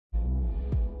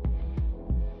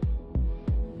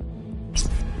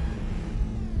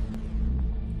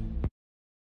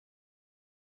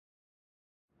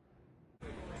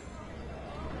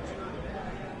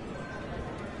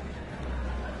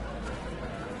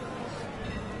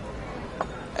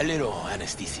A little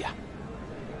anesthesia.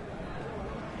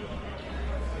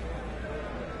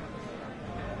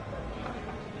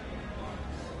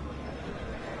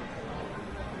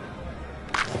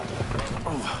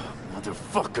 Oh,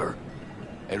 motherfucker.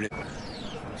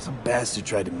 Some bastard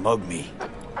tried to mug me.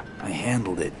 I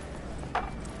handled it.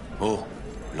 Oh,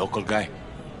 local guy?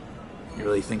 You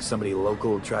really think somebody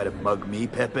local will try to mug me,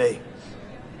 Pepe?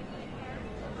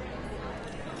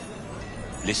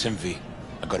 Listen, V.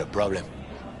 I got a problem.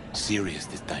 Serious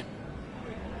this time.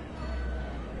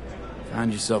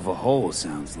 Found yourself a hole,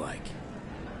 sounds like.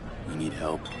 You need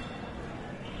help?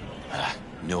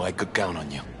 Knew I could count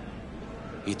on you.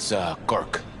 It's,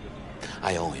 Kirk.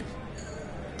 I owe him.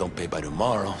 Don't pay by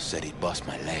tomorrow, said he'd bust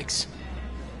my legs.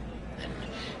 And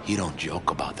he don't joke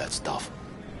about that stuff.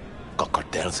 Got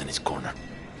cartels in his corner.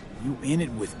 You in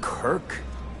it with Kirk?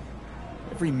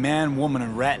 Every man, woman,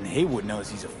 and rat in Haywood knows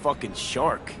he's a fucking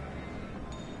shark.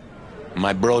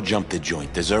 My bro jumped the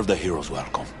joint. Deserved a hero's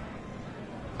welcome.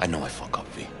 I know I fuck up,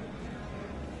 V.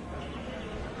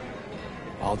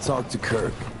 I'll talk to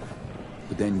Kirk.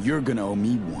 But then you're gonna owe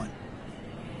me one.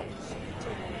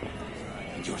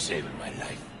 And you're saving my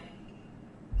life.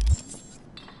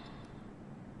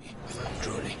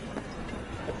 Truly.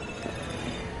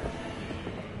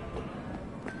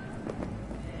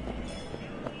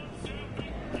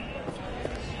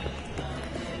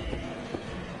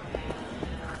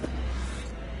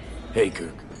 Hey,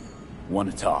 Kirk.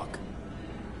 Wanna talk?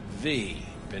 V,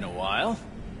 been a while?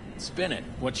 Spin it.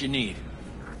 What you need?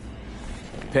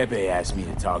 Pepe asked me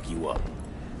to talk you up.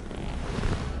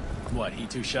 What, he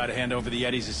too shy to hand over the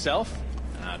Eddies himself?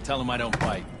 Tell him I don't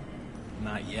bite.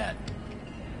 Not yet.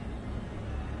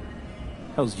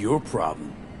 Hell's your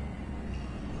problem?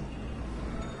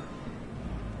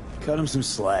 Cut him some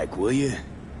slack, will you?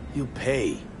 He'll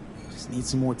pay. Just need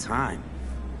some more time.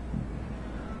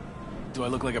 Do I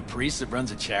look like a priest that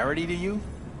runs a charity to you?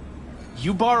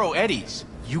 You borrow Eddies,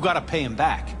 you gotta pay him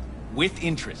back. With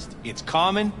interest. It's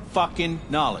common fucking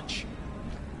knowledge.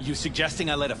 You suggesting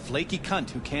I let a flaky cunt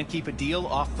who can't keep a deal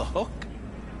off the hook?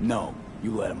 No,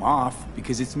 you let him off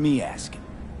because it's me asking.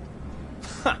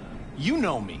 Ha! You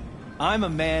know me. I'm a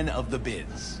man of the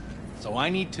biz. So I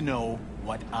need to know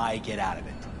what I get out of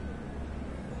it.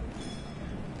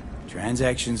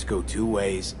 Transactions go two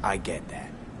ways, I get that.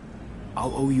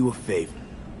 I'll owe you a favor.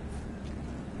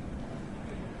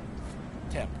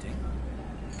 Tempting.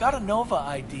 Got a Nova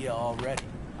idea already.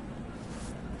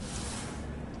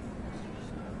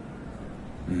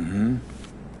 Mm-hmm.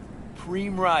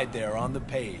 Preem ride there on the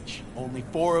page. Only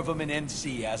 4 of them in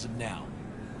NC as of now.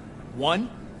 1,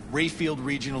 Rayfield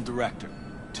Regional Director.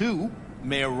 2,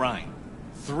 Mayor Ryan.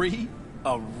 3,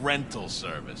 a rental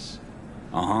service.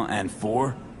 Uh-huh, and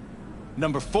 4?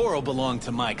 Number 4 will belong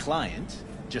to my client,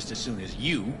 just as soon as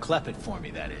you clep it for me,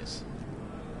 that is.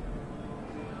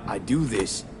 I do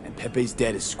this, and Pepe's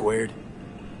debt is squared?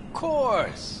 Of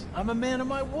course. I'm a man of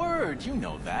my word, you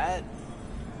know that.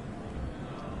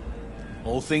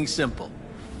 Whole thing's simple.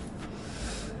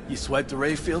 You swipe the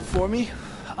Rayfield for me,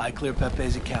 I clear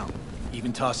Pepe's account.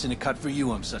 Even toss in a cut for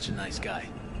you, I'm such a nice guy.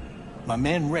 My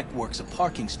man Rick works a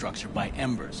parking structure by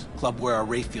Embers, club where our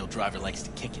Rayfield driver likes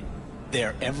to kick it.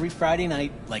 There every Friday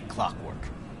night, like clockwork.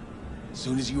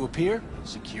 Soon as you appear,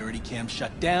 security cam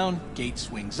shut down, gate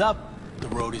swings up, the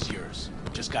road is yours.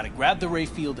 Just gotta grab the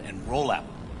Rayfield and roll out.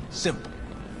 Simple.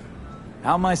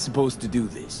 How am I supposed to do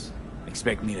this?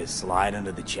 Expect me to slide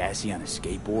under the chassis on a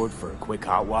skateboard for a quick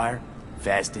hot wire?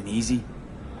 Fast and easy?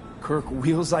 Kirk,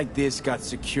 wheels like this got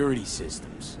security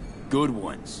systems. Good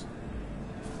ones.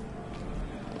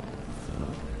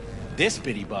 This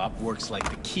bitty bop works like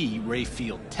the key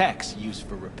Rayfield techs use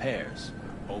for repairs.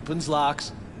 Opens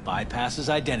locks, bypasses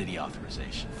identity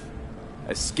authorization.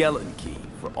 A skeleton key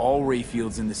for all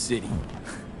Rayfields in the city.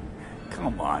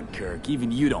 Come on, Kirk,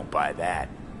 even you don't buy that.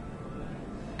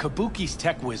 Kabuki's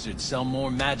tech wizards sell more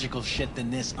magical shit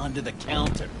than this under the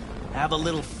counter. Have a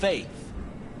little faith.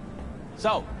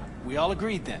 So, we all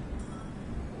agreed then?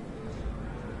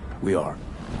 We are.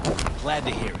 Glad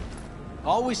to hear it.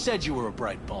 Always said you were a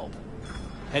bright bulb.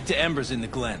 Head to Embers in the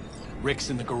Glen. Rick's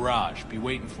in the garage. Be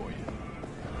waiting for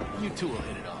you. You two will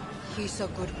hit it off. He's a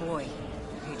good boy.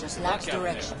 He just lacks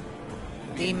direction.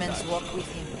 Demons walk with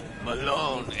him.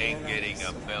 Malone ain't getting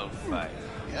a belt fight.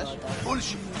 Yes?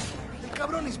 Bullshit. The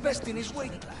cabron is best in his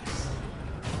weight class.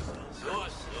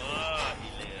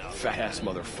 Fat-ass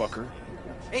motherfucker.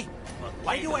 Hey,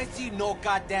 why do I see no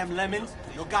goddamn lemons?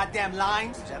 No goddamn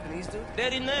limes? Japanese dude?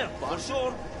 They're in there, for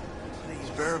sure. These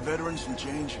bear veterans and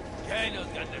change. China's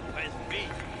got the best beef.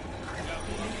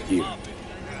 Here.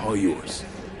 All yours.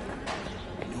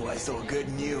 You Ooh, I saw good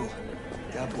in you.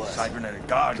 God bless. Cybernetic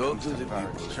guard. Talk to the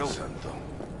people, Santo.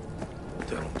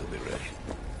 Tell them to be ready.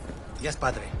 Yes,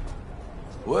 Padre.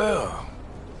 Well,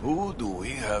 who do we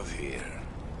have here?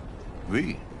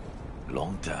 We?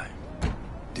 Long time.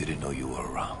 Didn't know you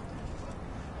were around.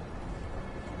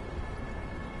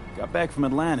 Got back from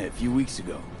Atlanta a few weeks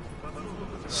ago.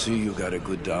 See, you got a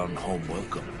good down-home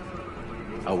welcome.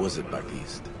 How was it back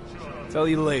east? Tell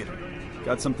you later.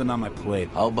 Got something on my plate.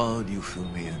 How about you fill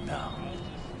me in now?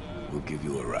 We'll give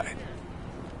you a ride.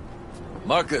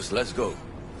 Marcus, let's go.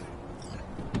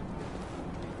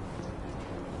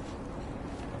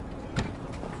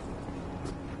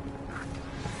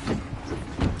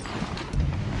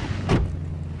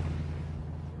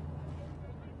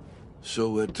 So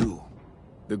where to?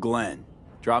 The Glen.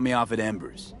 Drop me off at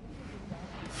Embers.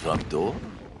 Front door?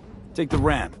 Take the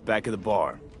ramp, back of the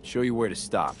bar. Show you where to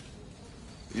stop.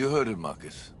 You heard it,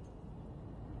 Marcus.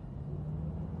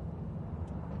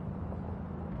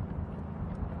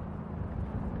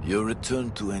 Your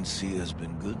return to NC has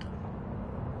been good?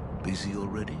 Busy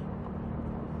already?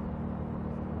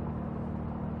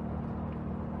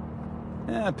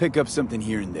 Pick up something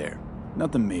here and there.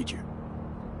 Nothing major.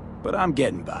 But I'm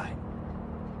getting by.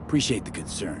 Appreciate the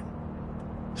concern.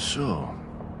 So,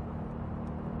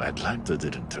 Atlanta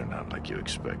didn't turn out like you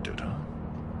expected, huh?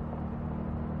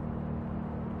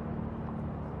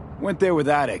 Went there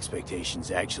without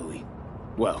expectations, actually.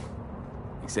 Well,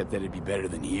 except that it'd be better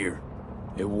than here.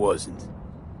 It wasn't.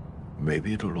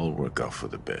 Maybe it'll all work out for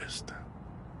the best.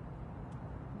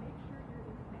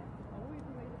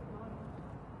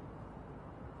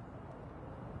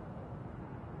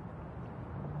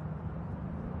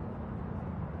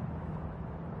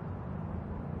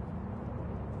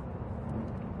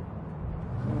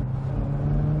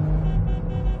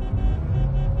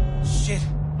 Shit.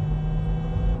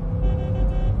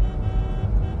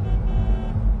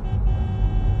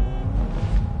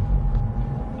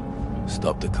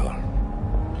 Stop the car.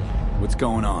 What's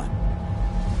going on?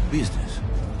 Business.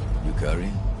 You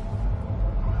carrying?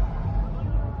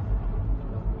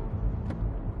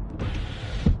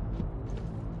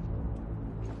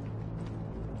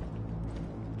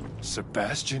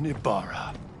 Sebastian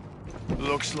Ibarra.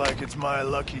 Looks like it's my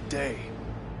lucky day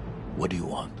What do you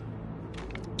want?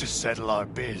 to settle our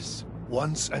biz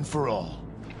once and for all.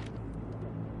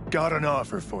 Got an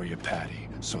offer for you, Patty,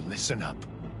 so listen up.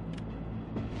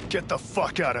 Get the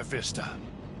fuck out of Vista.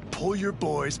 Pull your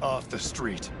boys off the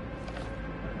street.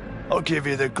 I'll give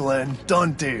you the Glen.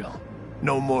 Done deal.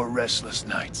 No more restless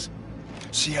nights.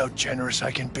 See how generous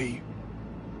I can be?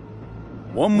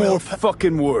 One Well, more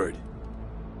fucking word.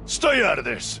 Stay out of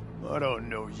this! I don't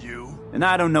know you. And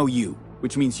I don't know you,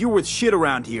 which means you're worth shit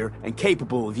around here and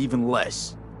capable of even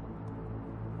less.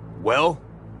 Well,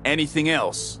 anything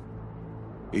else?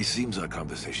 It seems our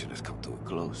conversation has come to a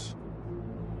close.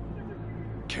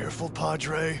 Careful,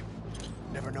 Padre.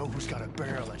 Never know who's got a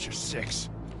barrel at your six.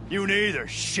 You neither,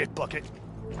 shit bucket.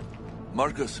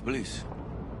 Marcus, please.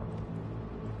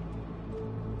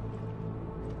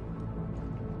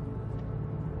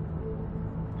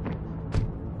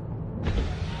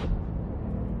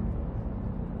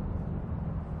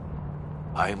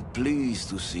 I am pleased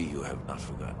to see you have not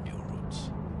forgotten your roots.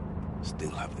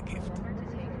 Still have the gift.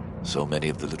 So many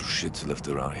of the little shits left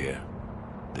around here.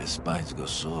 Their spines go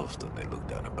soft when they look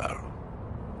down a barrel.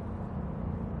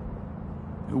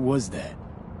 Who was that?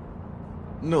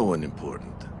 No one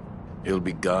important. He'll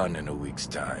be gone in a week's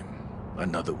time.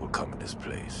 Another will come in his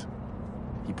place.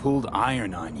 He pulled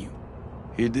iron on you.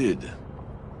 He did.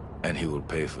 And he will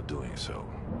pay for doing so.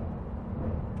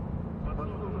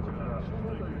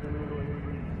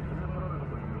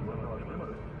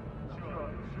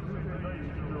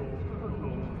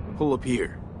 Pull up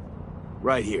here.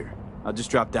 Right here. I'll just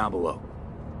drop down below.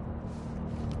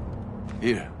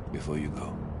 Here, before you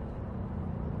go.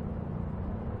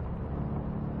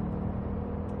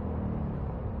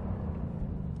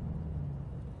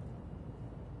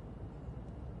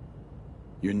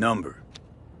 Your number.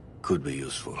 Could be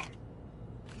useful.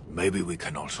 Maybe we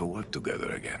can also work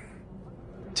together again.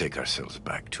 Take ourselves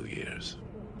back 2 years.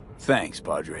 Thanks,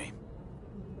 Padre.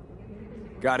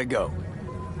 Gotta go.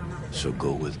 So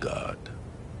go with God.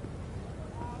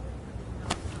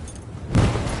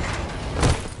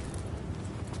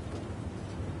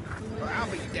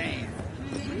 I'll be damned.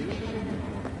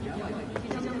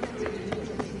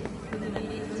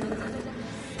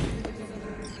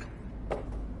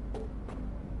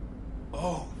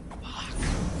 Oh, fuck.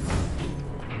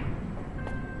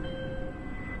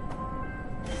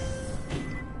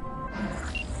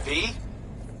 V?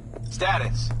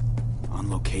 Status. On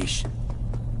location.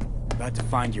 About to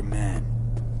find your man.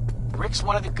 Rick's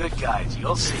one of the good guys,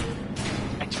 you'll see.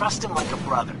 I trust him like a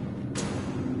brother.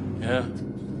 Yeah?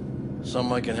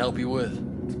 Something I can help you with.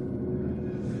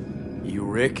 You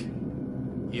Rick?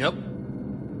 Yep.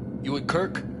 You with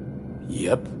Kirk?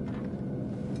 Yep.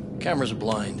 Cameras are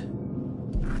blind.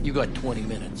 You got 20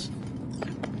 minutes.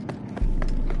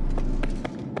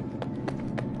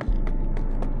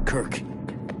 Kirk,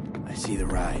 I see the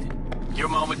ride. Your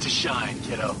moment to shine,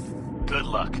 kiddo. Good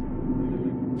luck.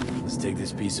 Let's take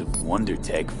this piece of wonder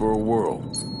tech for a whirl.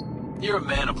 You're a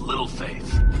man of little faith.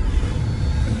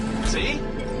 See?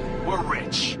 We're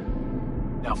rich.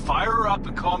 Now fire her up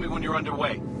and call me when you're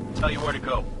underway. Tell you where to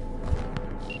go.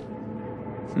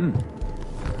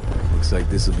 Looks like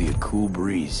this'll be a cool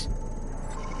breeze.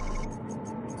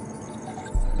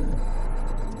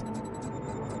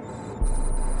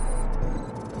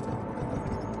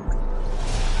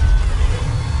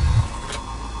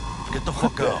 Get the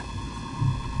fuck out.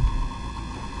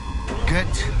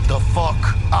 Get the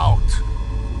fuck out.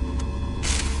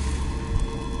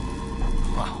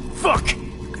 Wow. Fuck!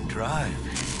 You can drive.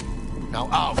 Now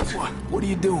out. What are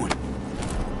you doing?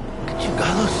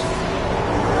 Chingados.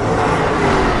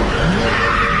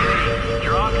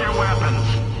 Drop your weapons.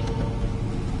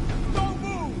 Don't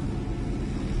move!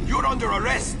 You're under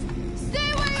arrest!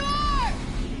 Stay where you are!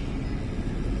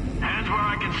 Hands where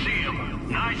I can see them.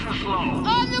 Nice and slow.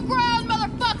 On the ground,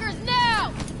 motherfuckers,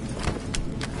 now!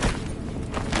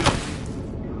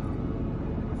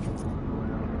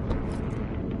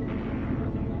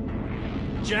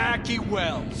 Jackie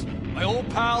Wells, my old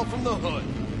pal from the hood.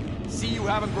 See you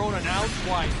haven't grown an ounce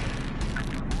white.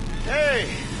 Hey!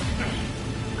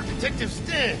 Detective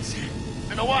Stintz.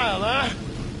 Been a while, huh?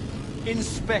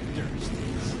 Inspector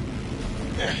Stintz.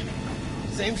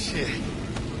 Same shit.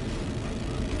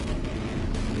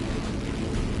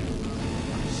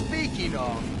 Speaking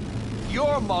of,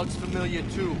 your mug's familiar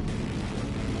too.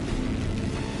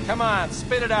 Come on,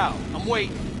 spit it out. I'm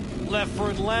waiting. Left for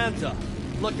Atlanta,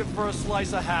 looking for a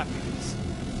slice of happiness.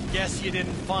 Guess you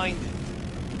didn't find it.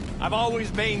 I've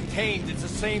always maintained it's the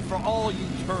same for all you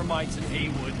termites in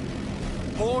Haywood.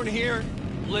 Born here,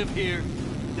 live here,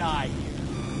 die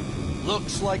here.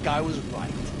 Looks like I was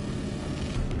right.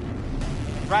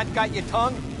 Rat got your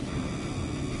tongue?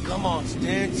 Come on,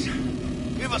 Stintz.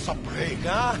 Give us a break,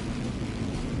 huh?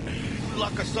 You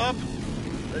lock us up,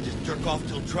 then just jerk off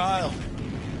till trial.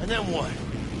 And then what?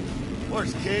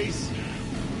 Worst case,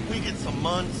 we get some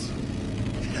months.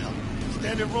 Hell,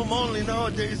 standing room only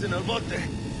nowadays in El Bote.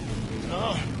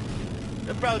 So,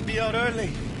 they'll probably be out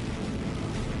early.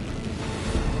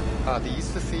 Are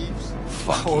these the thieves?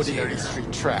 Fuck, Ordinary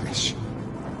street trash.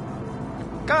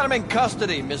 Got him in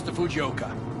custody, Mr.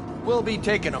 Fujioka. We'll be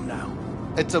taking him now.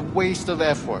 It's a waste of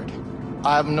effort.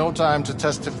 I have no time to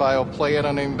testify or play at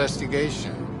an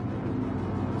investigation.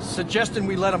 Suggesting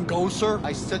we let him go, sir?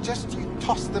 I suggest you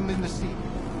toss them in the sea.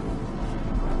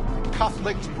 Cuff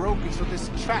leg's broken so this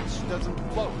trash doesn't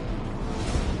float.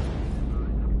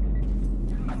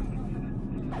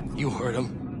 You heard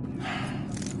him.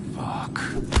 Fuck.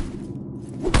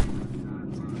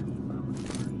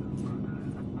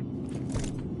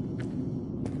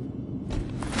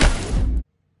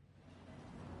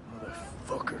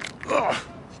 Motherfucker. Ugh.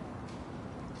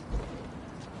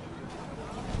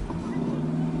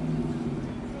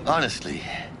 Honestly,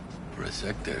 for a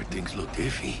sec there, things looked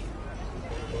iffy.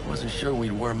 Wasn't sure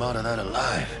we'd worm out of that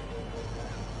alive.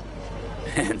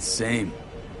 Man, same.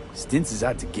 Stintz is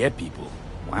out to get people.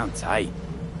 Wound tight.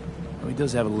 Though he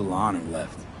does have a little honor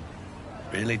left.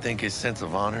 Really think his sense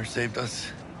of honor saved us?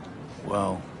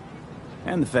 Well,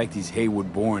 and the fact he's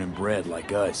Haywood born and bred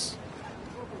like us.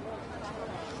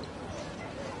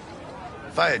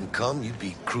 If I hadn't come, you'd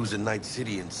be cruising Night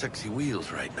City in sexy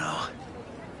wheels right now.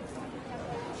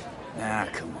 Ah,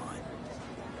 come on.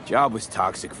 Job was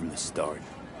toxic from the start.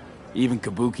 Even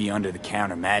Kabuki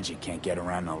under-the-counter magic can't get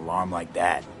around an alarm like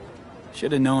that.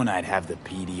 Should have known I'd have the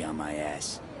PD on my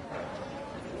ass.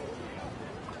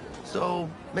 So,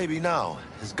 maybe now,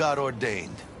 as God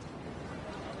ordained.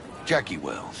 Jackie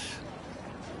Wells.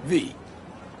 V.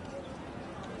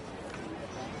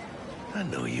 I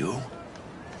know you.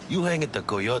 You hang at the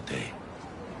Coyote.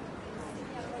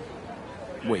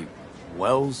 Wait,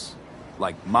 Wells?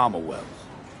 Like Mama Wells.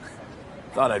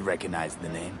 Thought I'd recognize the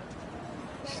name.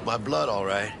 She's my blood, all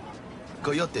right.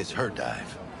 Coyote's her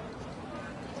dive.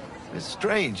 It's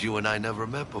strange you and I never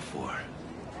met before.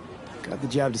 Got the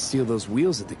job to steal those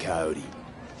wheels at the Coyote.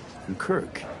 And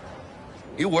Kirk.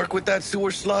 You work with that sewer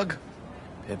slug?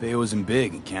 Pepe wasn't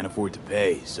big and can't afford to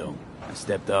pay, so I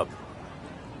stepped up.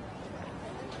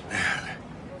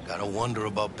 Gotta wonder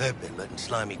about Pepe letting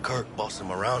slimy Kirk boss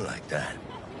him around like that.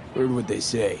 Heard what they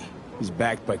say. He's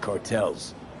backed by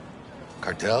cartels.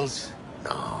 Cartels?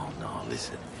 No,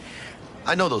 listen.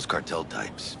 I know those cartel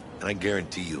types, and I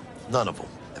guarantee you, none of them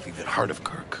have even heard of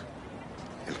Kirk.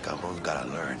 El cabron's gotta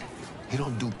learn. He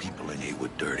don't do people in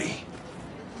Haywood dirty.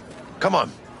 Come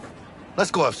on,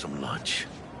 let's go have some lunch.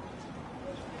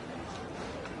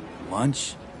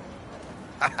 Lunch?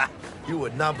 You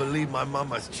would not believe my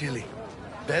mama's chili.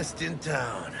 Best in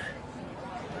town.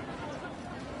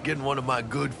 Getting one of my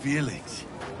good feelings.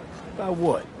 About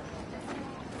what?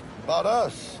 About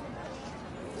us.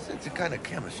 It's a kind of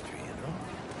chemistry, you know?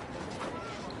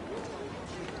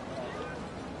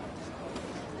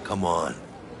 Come on.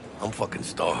 I'm fucking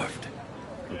starved.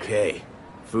 Okay.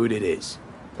 Food it is.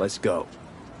 Let's go.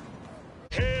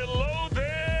 Hello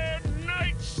there,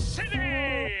 Night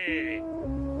City!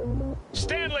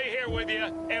 Stanley here with you,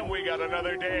 and we got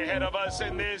another day ahead of us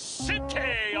in this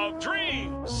city of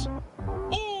dreams.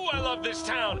 Ooh, I love this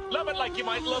town. Love it like you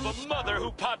might love a mother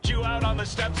who popped you out on the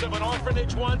steps of an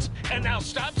orphanage once and now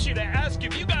stops you to ask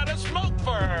if you got a smoke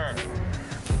for her.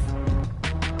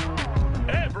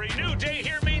 Every new day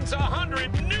here means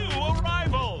 100 new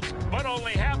arrivals, but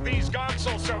only half these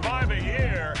gonks will survive a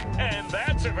year, and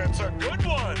that's if it's a good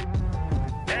one.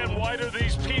 And why do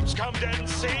these peeps come dead and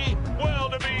see? Well,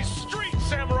 to be street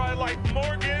samurai like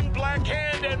Morgan,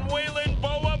 Blackhand, and Waylon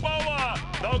Boa Boa.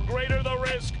 The greater the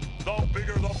risk, the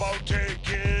bigger the bounty,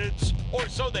 kids. Or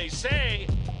so they say.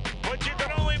 But you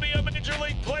can only be a Major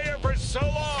League player for so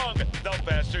long. The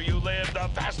faster you live, the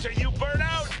faster you burn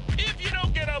out. If you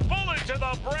don't get a bullet to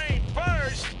the brain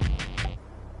first.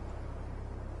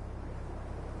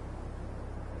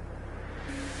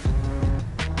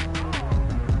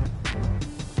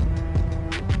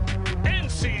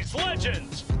 NC's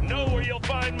legends. Know where you'll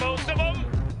find most of them?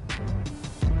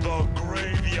 The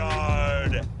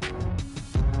graveyard.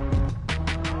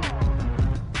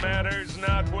 Matters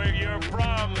not where you're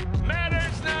from.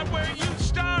 Matters not where you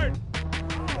start.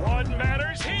 What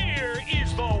matters here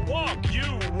is the walk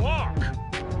you walk.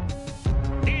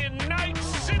 In Night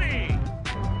City.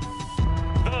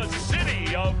 The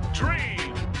city of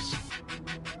dreams.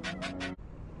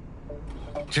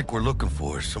 Chick we're looking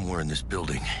for is somewhere in this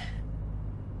building.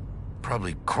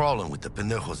 Probably crawling with the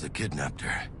pendejos that kidnapped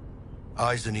her.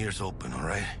 Eyes and ears open, all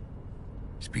right?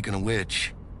 Speaking of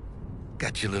which,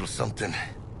 got you a little something.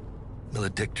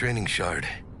 Militech training shard.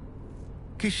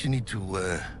 In case you need to,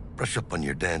 brush up on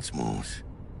your dance moves.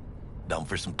 Down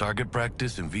for some target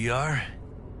practice in VR?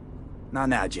 Not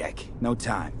now, Jack. No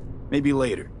time. Maybe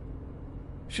later.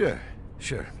 Sure.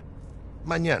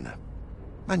 Mañana.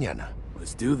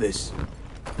 Let's do this.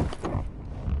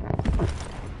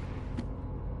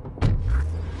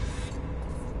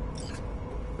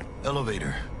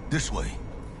 Elevator. This way.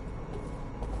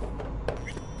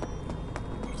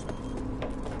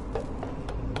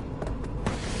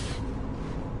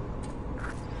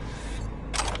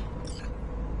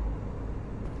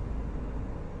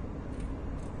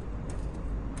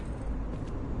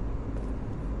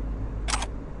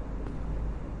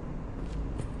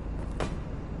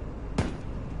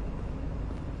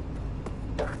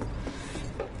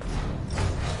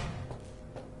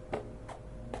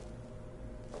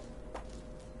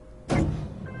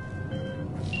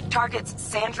 Target's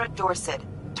Sandra Dorset.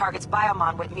 Target's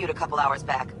biomon went mute a couple hours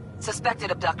back. Suspected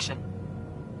abduction.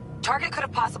 Target could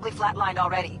have possibly flatlined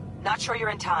already. Not sure you're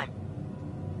in time.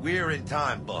 We're in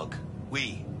time, Bug.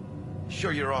 We.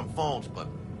 Sure you're on phones, but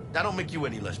that don't make you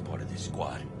any less part of this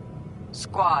squad.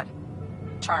 Squad.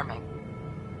 Charming.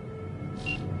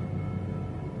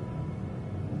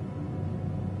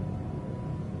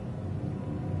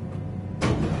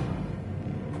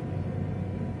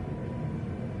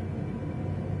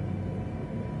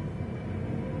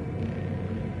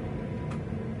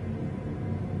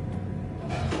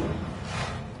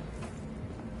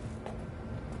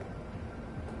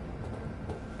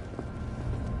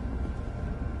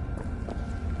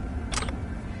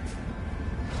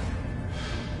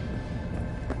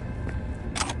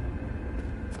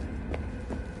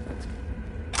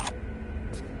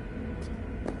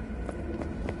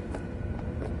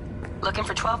 Looking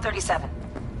for 1237.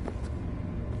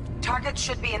 Target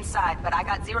should be inside, but I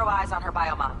got 0 eyes on her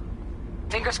biomon.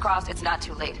 Fingers crossed it's not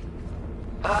too late.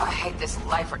 Ugh, I hate this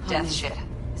life or death shit.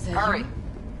 Hurry.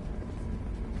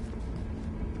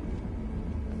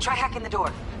 Try hacking the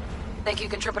door. Think you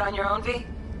can trip it on your own, V?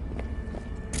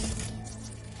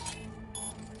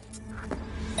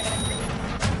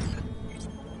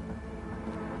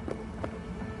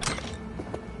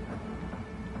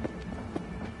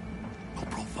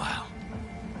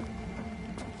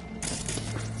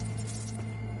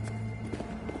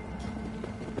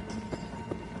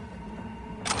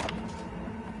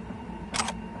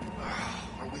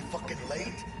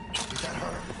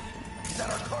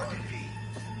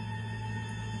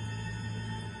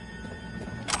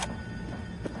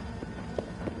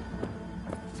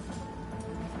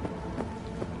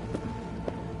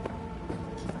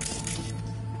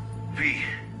 V,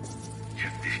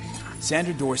 check this.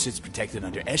 Sandra Dorset's protected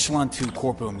under Echelon 2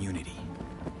 Corpo Immunity.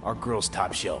 Our girl's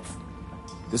top shelf.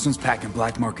 This one's packing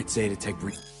black market Zeta Tech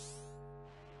pros.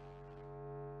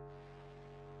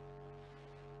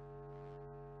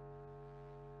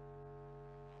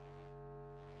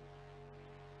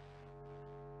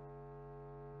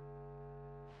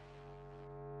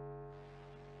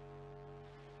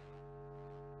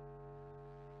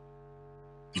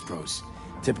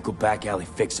 Typical back alley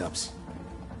fix-ups.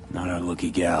 Not our lucky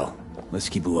gal. Let's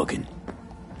keep looking.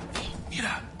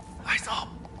 Mira, eyes up.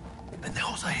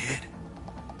 Pendejos ahead.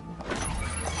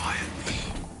 Quiet.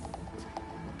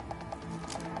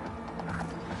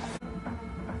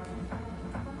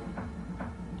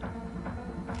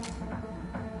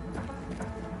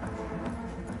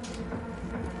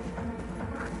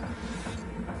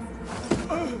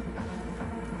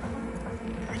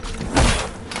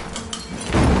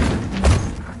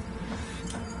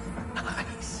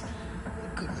 Nice. I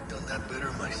couldn't have done that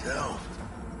better myself.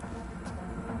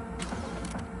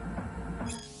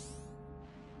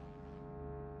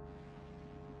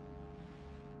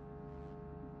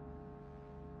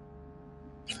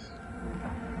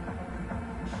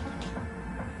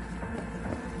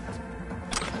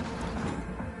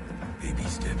 Baby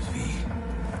steps, V.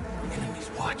 Enemies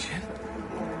watching.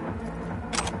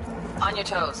 On your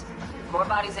toes. More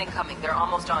bodies incoming. They're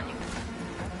almost on you.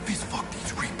 Fist fuck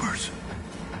these Reapers.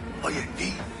 Oh yeah,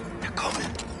 V, they're coming.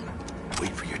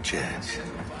 Wait for your chance.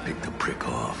 Pick the prick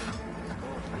off.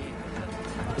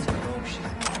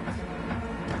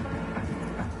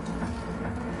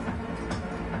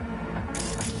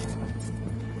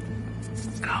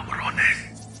 Cabrones.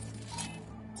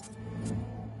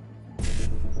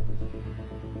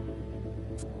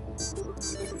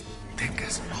 Think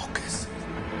as locus.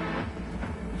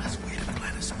 Let's wait and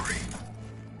plan a spree.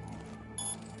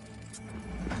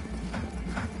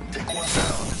 Take one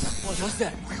down. What's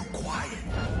that? Real quiet.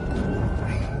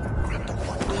 Hey, grab the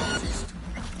one closest.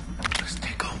 Let's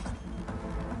take them.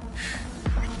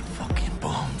 Fucking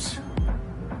bums.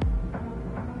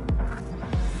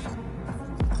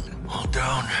 All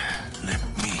down. Limp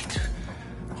meat.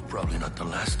 Well, probably not the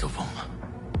last of them.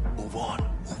 Move on.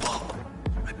 Move up.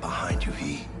 Right behind you,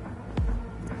 V.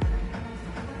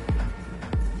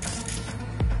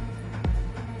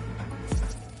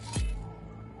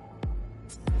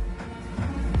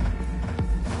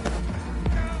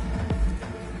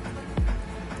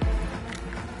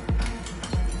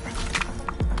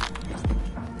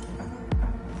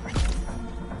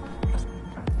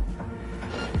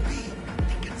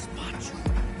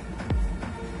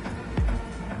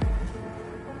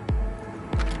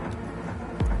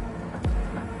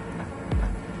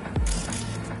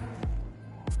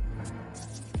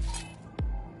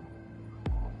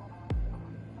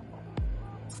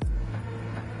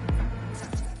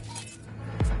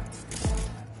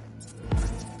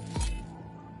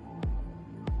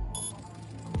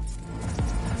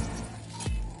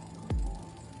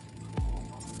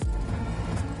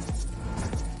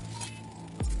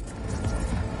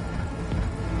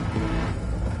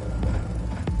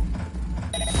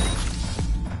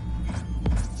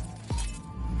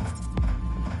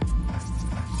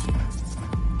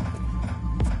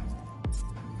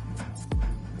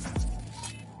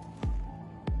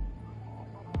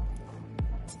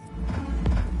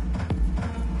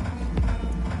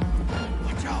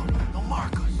 Watch out, they'll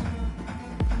mark us.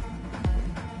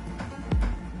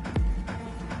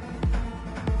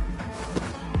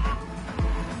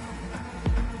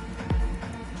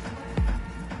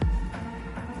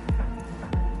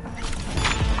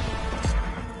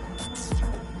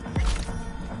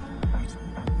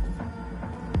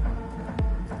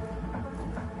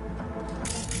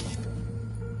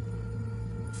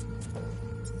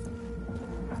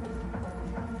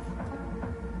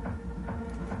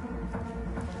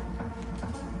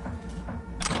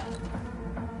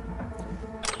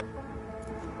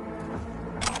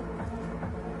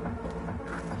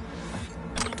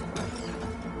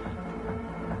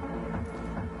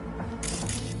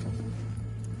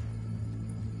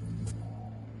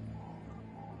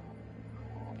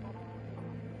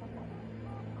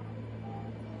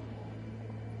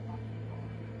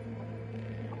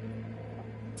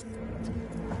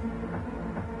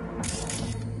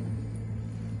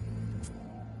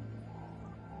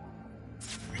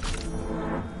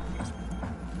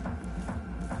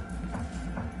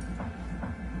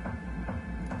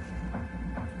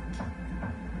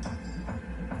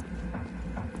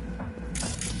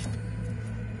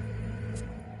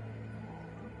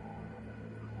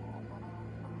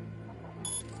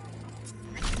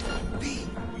 V,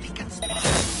 he can spot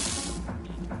us.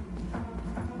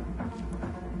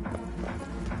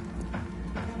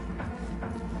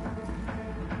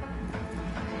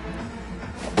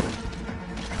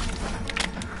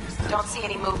 see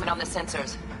any movement on the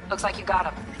sensors. Looks like you got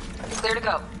them. Clear to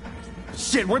go.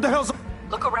 Shit, where the hell's...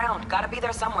 Look around. Gotta be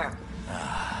there somewhere.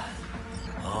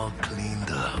 All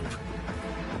cleaned up.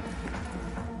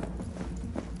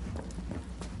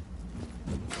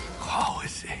 How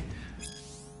is it?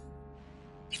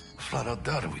 Flat out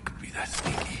doubted we could be that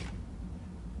sneaky.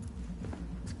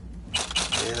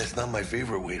 Man, it's not my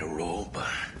favorite way to roll, but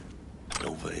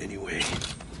Nova anyway.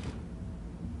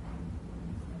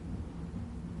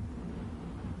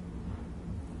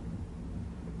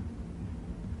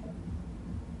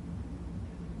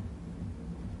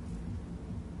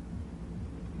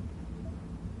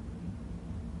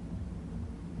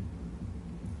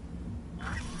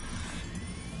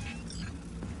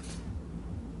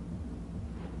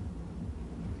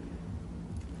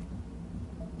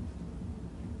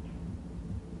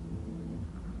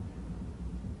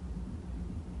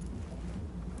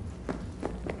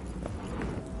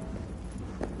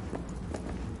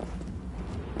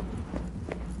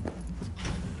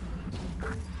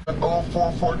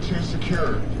 O442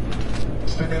 secured.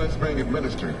 Stimulants being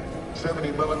administered.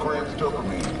 70 milligrams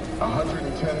dopamine,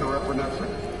 110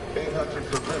 norepinephrine, 800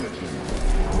 for Vimagine.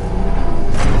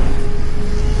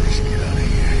 Let's get out of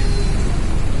here.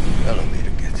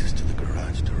 Elevator gets us to the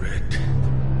garage direct.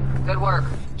 Good work.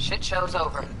 Shit show's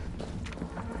over.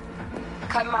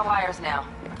 Cutting my wires now.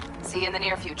 See you in the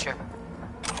near future.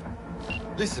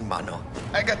 Listen, mano.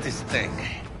 I got this thing.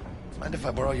 Mind if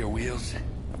I borrow your wheels?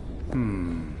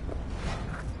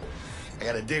 I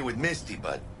got a date with Misty,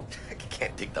 but I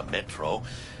can't take the metro.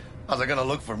 How's it gonna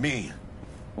look for me?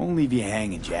 Won't leave you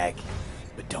hanging, Jack.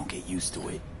 But don't get used to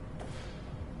it.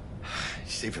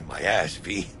 Saving my ass,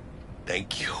 V.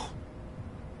 Thank you.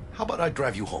 How about I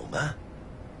drive you home, huh?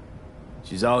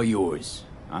 She's all yours.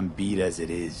 I'm beat as it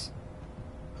is.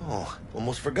 Oh,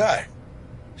 almost forgot.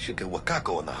 Should get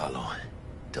Wakako in the hollow.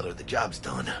 Tell her the job's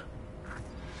done.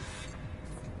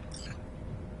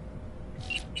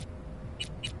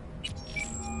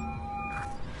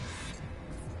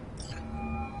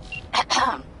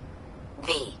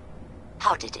 V,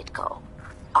 how did it go?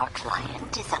 Our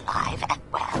client is alive and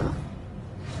well.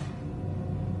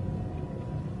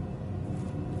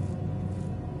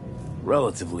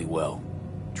 Relatively well.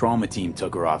 Trauma team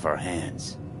took her off our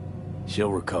hands.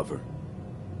 She'll recover.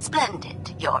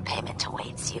 Splendid. Your payment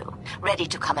awaits you. Ready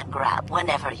to come and grab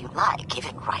whenever you like,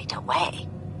 even right away.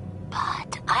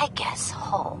 But I guess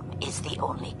home is the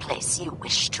only place you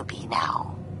wish to be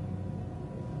now.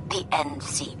 The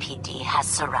NCPD has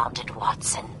surrounded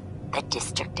Watson. The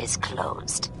district is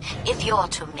closed. If you're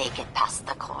to make it past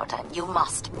the cordon, you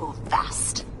must move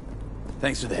fast.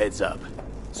 Thanks for the heads up.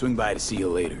 Swing by to see you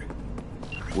later.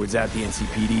 Word's out the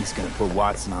NCPD's gonna put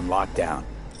Watson on lockdown.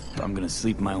 If I'm gonna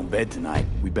sleep in my own bed tonight,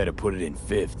 we better put it in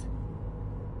 5th.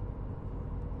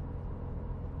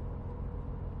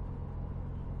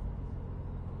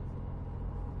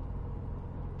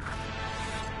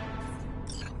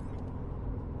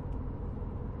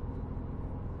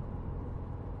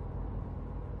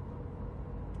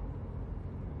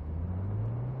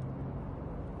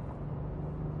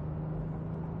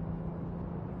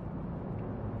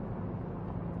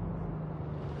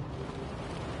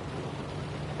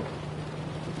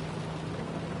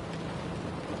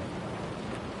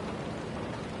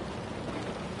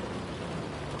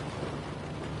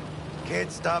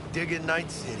 Can't stop digging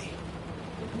Night City.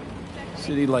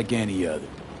 City like any other,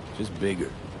 just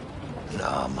bigger.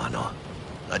 Nah, mano.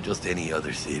 Not just any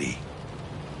other city.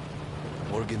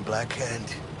 Morgan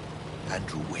Blackhand,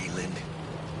 Andrew Wayland,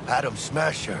 Adam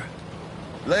Smasher.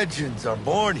 Legends are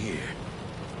born here.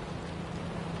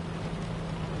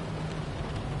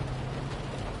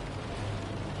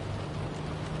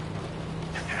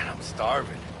 Man, I'm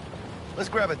starving. Let's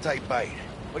grab a tight bite.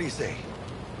 What do you say?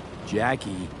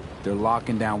 Jackie, they're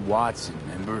locking down Watson,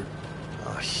 remember?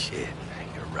 Oh, shit.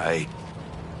 You're right.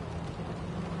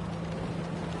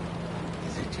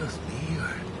 Is it just me,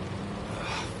 or...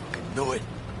 Oh, I knew it.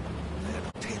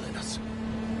 They're tailing us.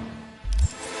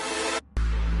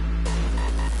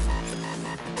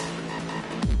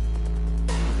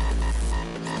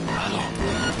 Hello.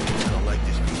 I don't like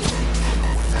this piece of...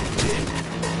 That's it.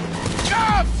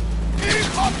 Jobs!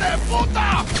 Hijo de puta!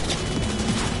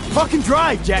 Fucking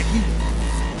drive, Jackie!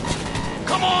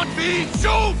 Come on, V!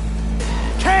 Shoot!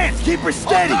 Can't! Keep her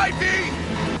steady! All right, V!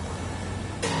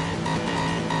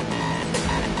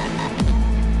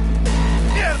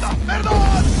 Mierda!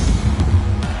 Perdón!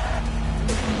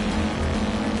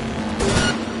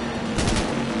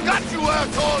 Got you,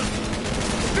 assholes!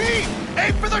 V!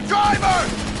 Aim for the driver!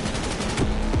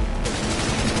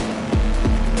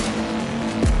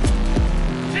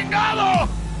 Chingado!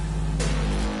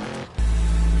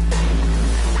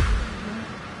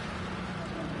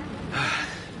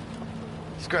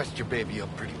 scratched your baby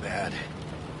up pretty bad.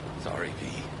 Sorry, V.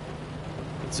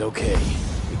 It's okay.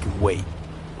 We can wait.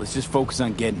 Let's just focus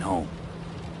on getting home.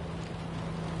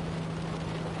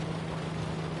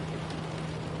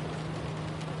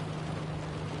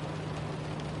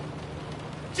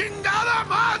 ¡Chingada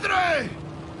madre!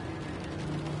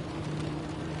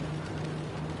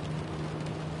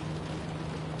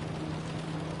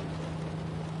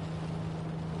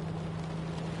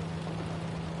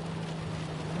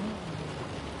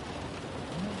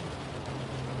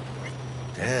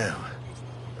 Damn.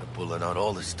 They're pulling out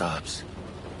all the stops.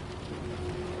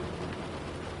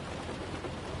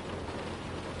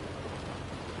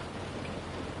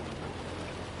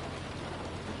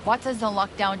 What does the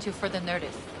lockdown to further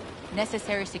notice?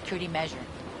 Necessary security measure.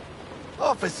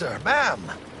 Officer, ma'am!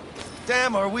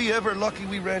 Damn, are we ever lucky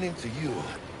we ran into you.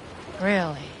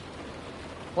 Really?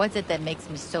 What's it that makes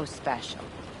me so special?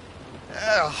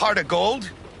 A heart of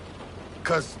gold?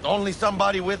 Because only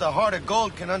somebody with a heart of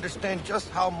gold can understand just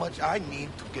how much I need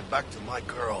to get back to my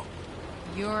girl.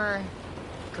 Your...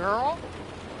 girl?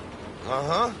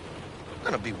 Uh-huh. I'm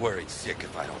gonna be worried sick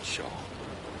if I don't show.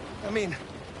 I mean,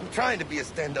 I'm trying to be a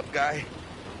stand-up guy.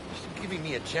 She's giving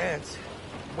me a chance.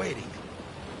 Waiting.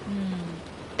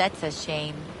 That's a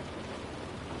shame.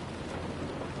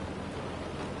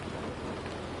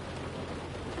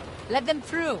 Let them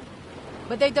through.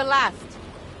 But they're the last.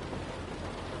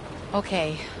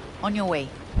 Okay, on your way.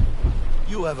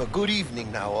 You have a good evening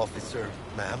now, officer,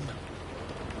 ma'am.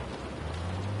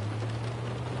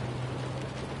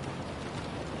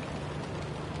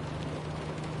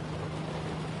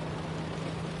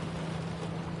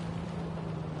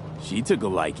 She took a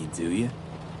liking to you.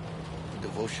 The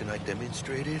devotion I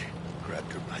demonstrated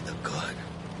grabbed her by the gut.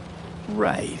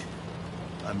 Right.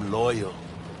 I'm loyal,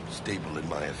 stable in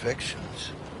my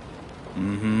affections.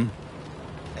 Mm-hmm.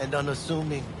 And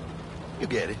unassuming. You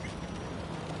get it.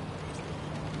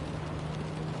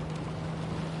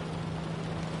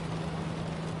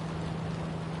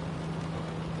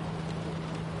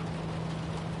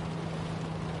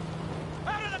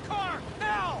 Out of the car!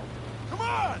 Now! Come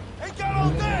on! Ain't got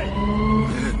all day!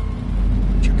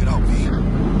 Check it out, V.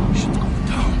 Shit's going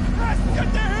down. Let's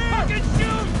get their hands! Fucking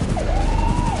shoot!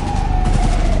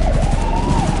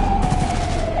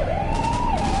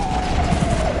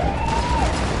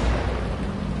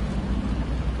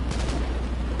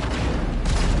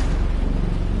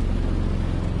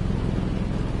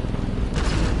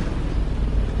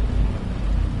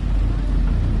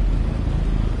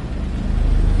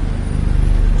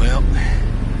 Well,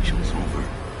 show's over.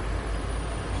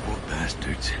 Poor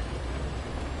bastards.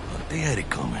 Thought they had it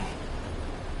coming.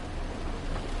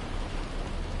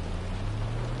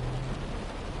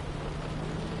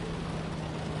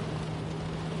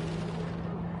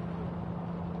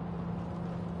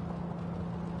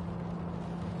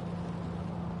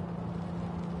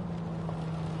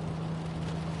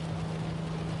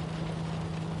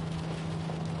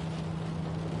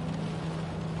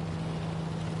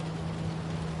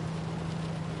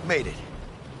 Made it.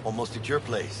 Almost at your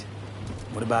place.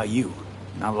 What about you?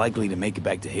 Not likely to make it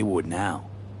back to Haywood now.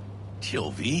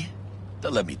 Chill, V.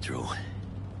 They'll let me through.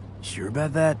 Sure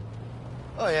about that?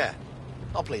 Oh, yeah.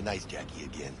 I'll play nice Jackie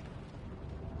again.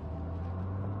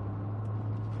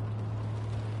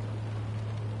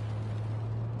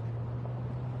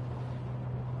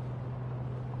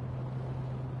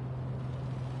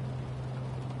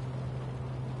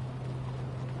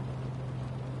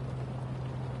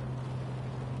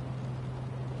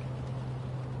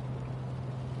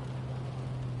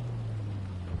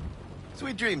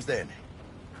 Sweet dreams, then.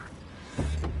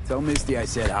 Tell Misty I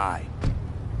said hi.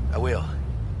 I will.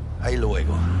 Ahí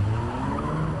luego.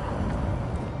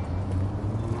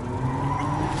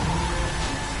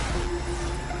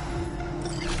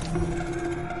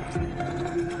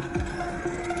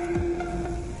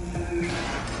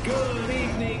 Good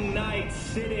evening, Night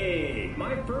City.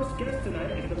 My first guest tonight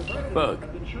is the president Bug.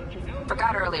 of the Church of El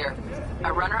Forgot earlier.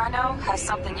 A runner I know has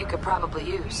something you could probably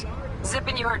use. Zip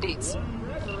in your deets.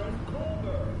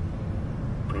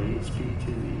 Praise be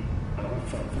to thee, our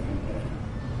Father in heaven.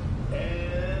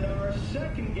 And our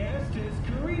second guest is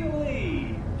Karina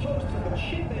Lee, host of the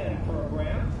Chip In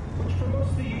program, which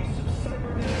promotes the use of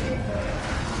cybernetic implants.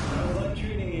 How's life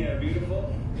treating you,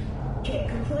 beautiful? Can't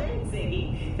complain,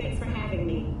 Ziggy. Thanks for having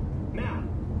me. Now,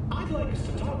 I'd like us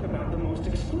to talk about the most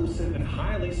exclusive and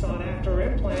highly sought-after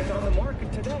implant on the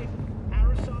market today,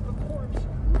 Arasaka Corpse.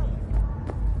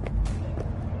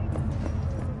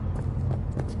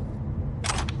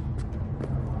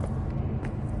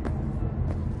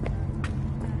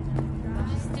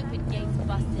 Stupid gate's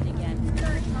busted again.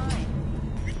 Third time.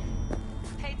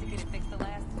 Paid to get it fixed the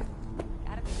last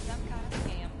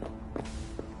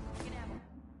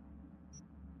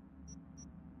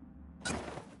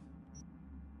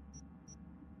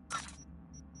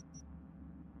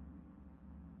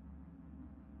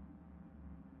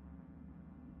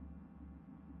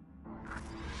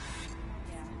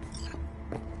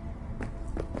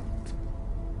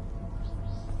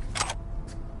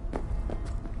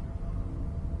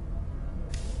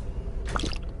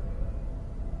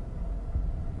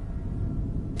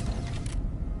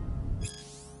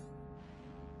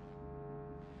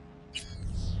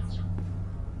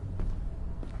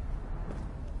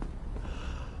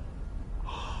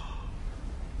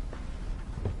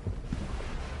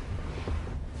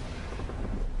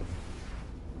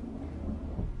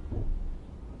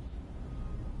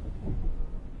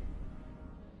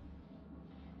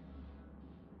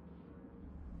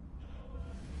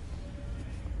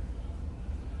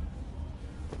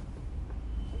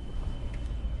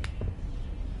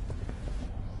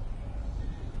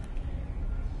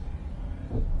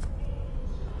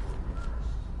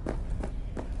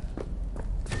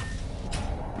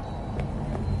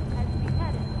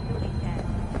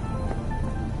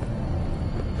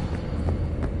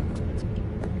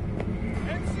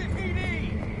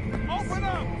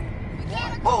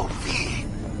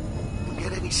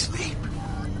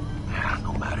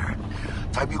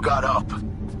caught up.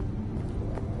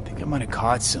 Think I might have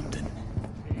caught something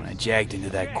when I jacked into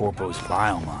that Corpo's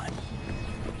file mine.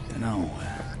 Dunno,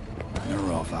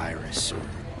 neurovirus or...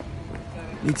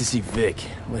 Need to see Vic.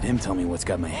 Let him tell me what's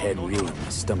got my head reeling and my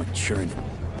stomach churning.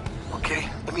 Okay,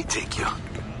 let me take you.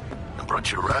 I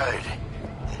brought you a ride.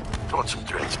 Throw on some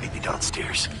threads, meet me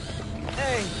downstairs.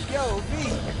 Hey, yo, V.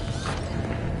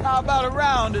 How about a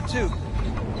round or two?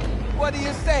 What do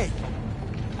you say?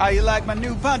 How you like my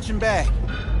new punching bag?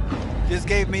 Just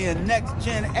gave me a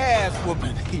next-gen ass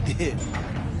whooping, he did.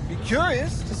 Be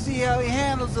curious to see how he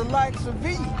handles the likes of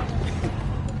V.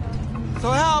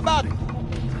 So how about it?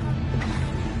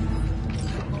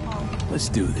 Let's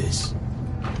do this.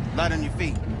 Light on your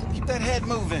feet. Keep that head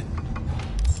moving.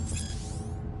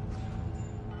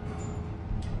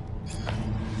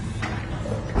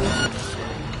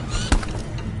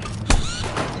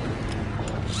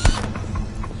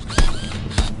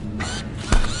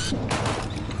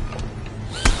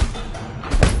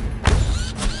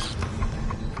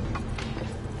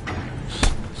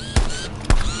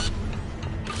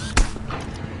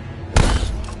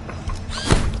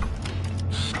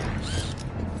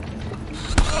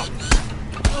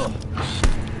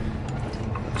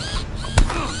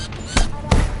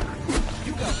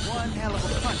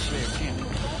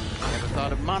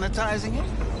 Monetizing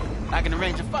it? I can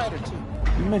arrange a fight or two.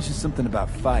 You mentioned something about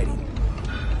fighting.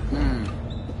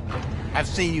 I've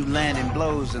seen you landing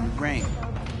blows in the ring.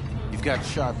 You've got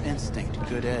sharp instinct,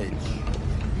 good edge.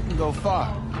 You can go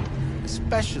far,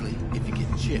 especially if you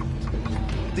get chipped.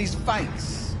 These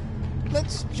fights,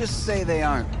 let's just say they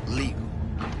aren't legal,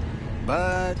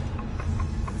 but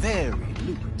very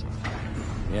lucrative.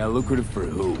 Yeah, lucrative for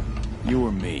who? You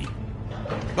or me?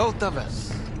 Both of us.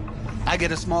 I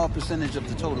get a small percentage of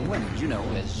the total winnings, you know,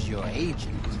 as your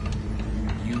agent.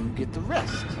 You get the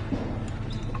rest.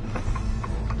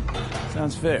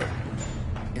 Sounds fair.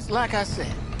 It's like I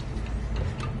said.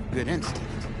 Good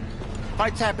instinct.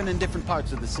 Fights happen in different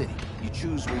parts of the city. You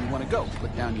choose where you want to go,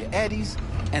 put down your eddies,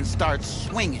 and start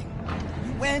swinging.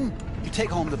 You win, you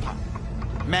take home the pot.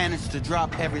 Manage to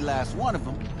drop every last one of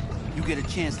them, you get a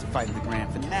chance to fight in the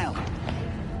grand finale.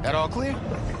 That all clear?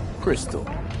 Crystal.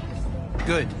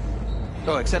 Good.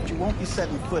 Oh, except you won't be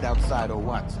setting foot outside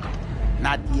Watson.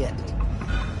 Not yet.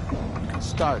 You can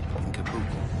start in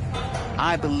Kabuki.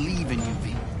 I believe in you,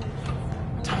 V.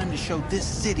 Time to show this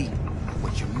city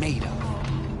what you're made of.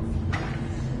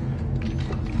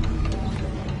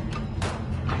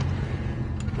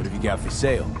 What have you got for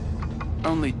sale?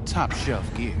 Only top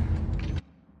shelf gear.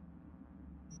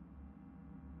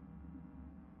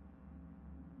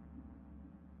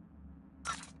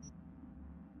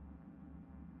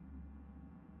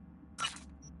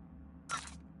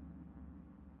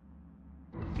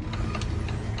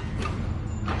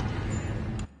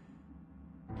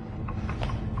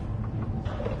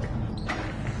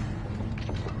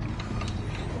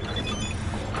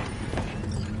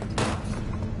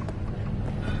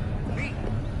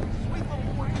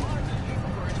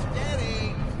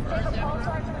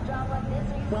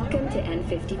 Welcome to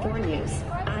N54 News.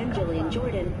 I'm Jillian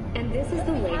Jordan, and this is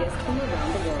the latest from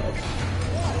around the world.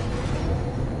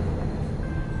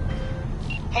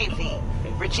 Hey, V.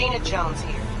 Regina Jones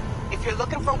here. If you're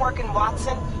looking for work in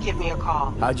Watson, give me a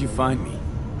call. How'd you find me?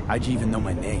 How'd you even know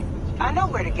my name? I know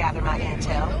where to gather my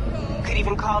intel. Could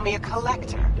even call me a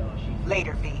collector.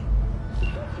 Later, V.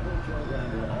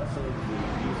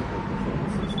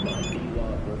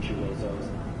 Virtuosos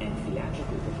and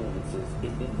theatrical performances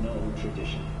is the no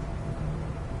tradition.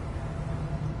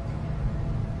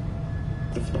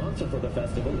 The sponsor for the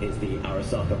festival is the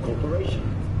Arasaka Corporation,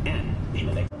 and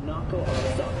Nako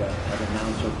Arasaka has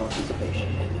announced her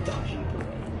participation in the Dashi Parade.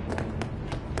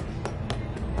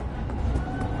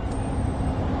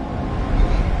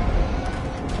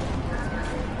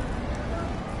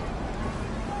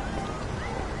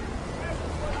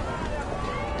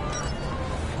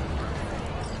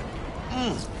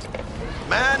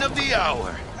 Man of the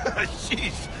hour.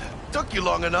 Jeez, took you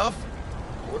long enough.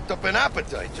 Worked up an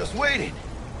appetite, just waiting.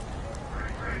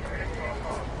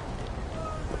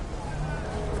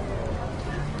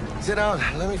 Sit down,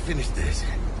 let me finish this.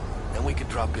 Then we can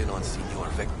drop in on Senor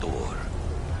Vector.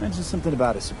 Mentioned something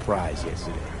about a surprise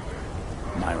yesterday.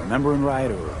 Am I remembering right,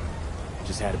 or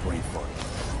just had a brain fart?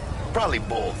 Probably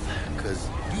both, because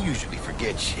you usually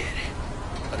forget shit.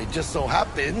 But it just so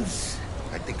happens,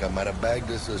 I think I might have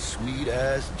bagged us a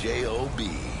sweet-ass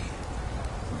J.O.B.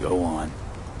 Go on.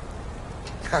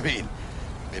 I mean,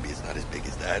 maybe it's not as big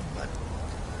as that, but...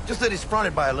 just that it's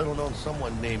fronted by a little-known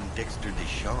someone named Dexter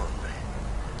Deshawn.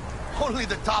 Only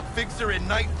the top fixer in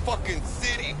Night fucking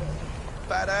City.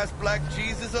 fat-ass black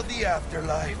Jesus of the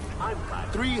afterlife.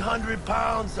 300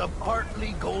 pounds of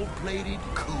partly gold-plated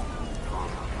cool.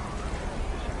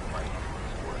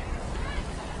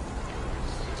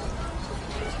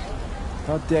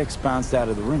 Thought Dex bounced out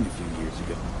of the ring a few years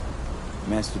ago.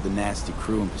 Messed with the nasty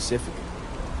crew in Pacifica.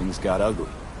 Things got ugly.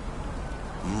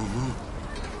 Mm-hmm.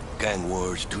 Gang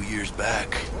wars 2 years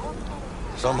back.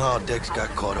 Somehow Dex got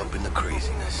caught up in the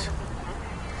craziness.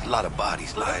 A lot of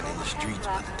bodies lying in the streets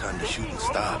by the time the shooting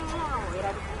stopped.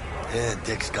 Yeah,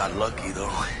 Dex got lucky,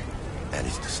 though.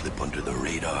 Managed to slip under the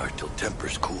radar till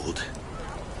tempers cooled.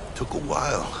 Took a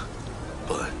while,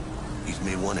 but he's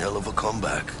made one hell of a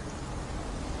comeback.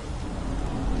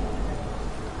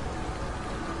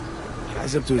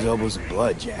 Guy's up to his elbows in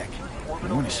blood, Jack.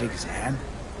 You want to shake his hand?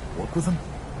 Work with him?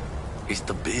 It's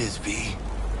the biz, V.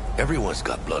 Everyone's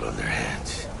got blood on their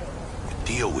hands. You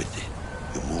deal with it.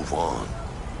 You move on.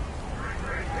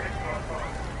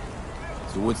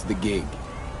 So what's the gig?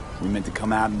 We meant to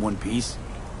come out in one piece?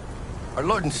 Our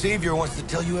Lord and Savior wants to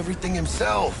tell you everything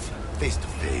himself, face to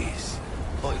face.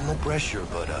 Oh, no pressure,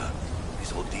 but,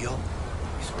 this whole deal,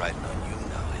 he's riding on you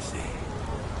now, is he?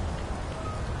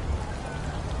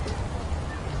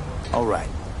 All right.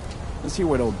 Let's hear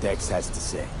what old Dex has to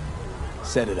say.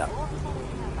 Set it up.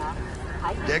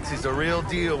 Dex is a real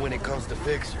deal when it comes to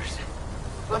fixers.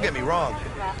 Don't get me wrong.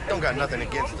 Don't got nothing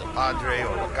against the Padre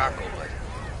or Wakako, but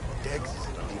Dex is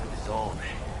in a league of his own.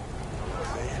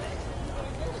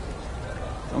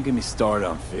 Don't get me started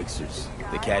on fixers.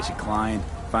 They catch a client,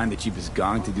 find the cheapest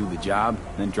gong to do the job,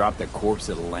 then drop their corpse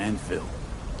at a landfill.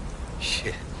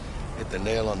 Shit. Hit the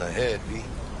nail on the head, V.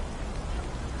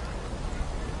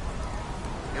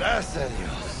 Gracias,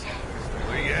 Dios.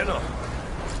 Muy lleno.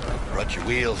 Brought your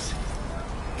wheels.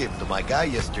 Gave them to my guy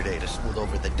yesterday to smooth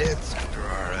over the dents after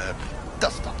our,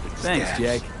 dust up with the Thanks,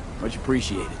 scabs. Jack. Much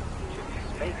appreciated.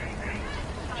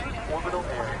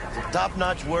 Some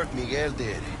top-notch work Miguel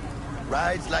did.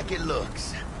 Rides like it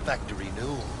looks. Factory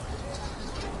new.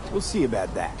 We'll see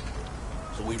about that.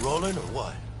 So we rolling or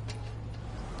what?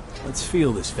 Let's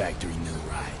feel this factory new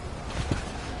ride.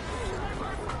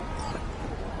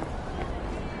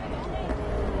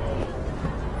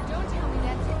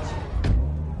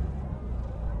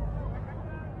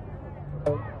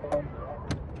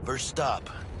 First stop.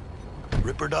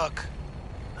 Ripper Duck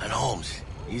and Holmes.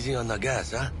 Easy on the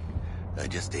gas, huh? I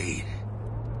just ate.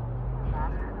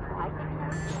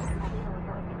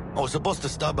 I was supposed to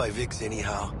stop by Vic's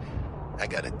anyhow. I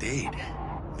got a date.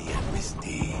 Me and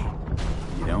Misty.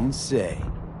 You don't say.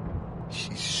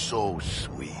 She's so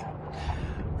sweet.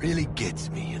 Really gets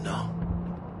me, you know?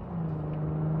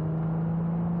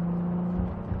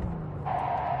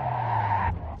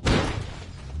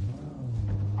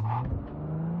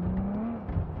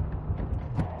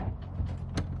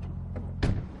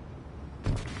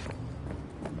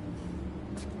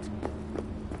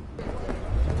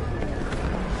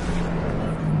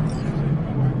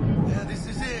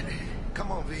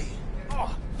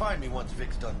 Me once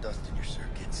Vic's done dusting your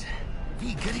circuits.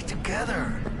 V, get it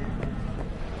together.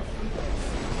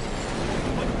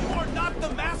 But you are not the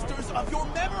masters of your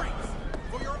memories,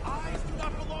 for your eyes do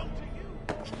not belong to you.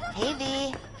 Hey,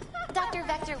 V. Dr.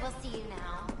 Vector will see you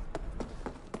now.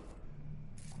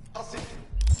 I'll see you.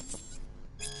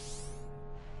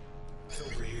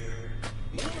 Over here.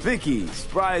 Vicky,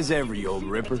 spry as ever, you old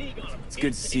ripper. It's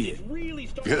good to see you.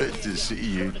 Good to see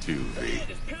you too, V.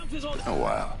 Oh,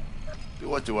 wow.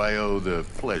 What do I owe the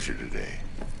pleasure today?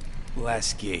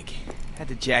 Last gig. Had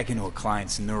to jack into a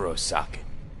client's neuro socket.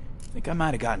 Think I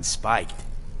might have gotten spiked.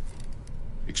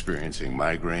 Experiencing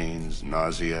migraines,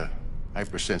 nausea,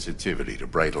 hypersensitivity to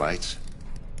bright lights?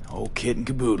 Whole kit and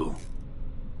caboodle.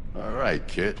 All right,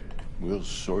 Kit. We'll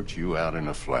sort you out in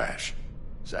a flash.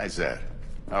 Besides that,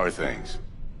 how are things?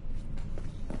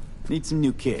 Need some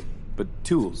new kit, but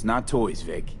tools, not toys,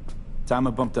 Vic. Time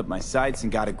I bumped up my sights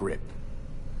and got a grip.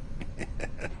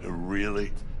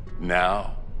 Really?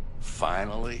 Now?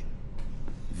 Finally?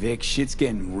 Vic, shit's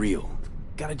getting real.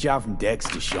 Got a job from Dex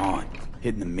to Sean,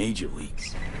 hitting the major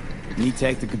leagues. Need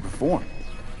tech that can perform.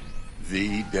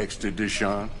 The Dexter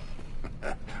Deshawn?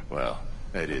 Well,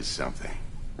 that is something.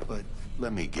 But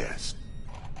let me guess.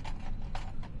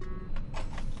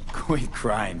 Quit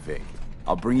crying, Vic.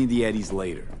 I'll bring you the eddies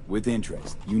later, with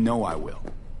interest. You know I will.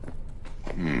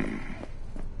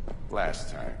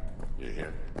 Last time. You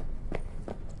hear?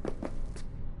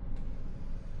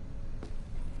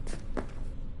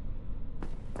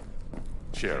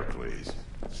 Chair, please.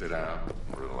 Sit down,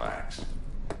 relax.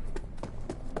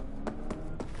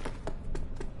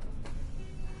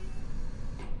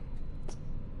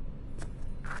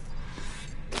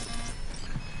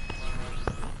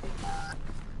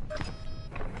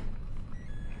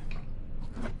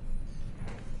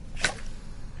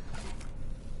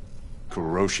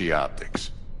 Kuroshi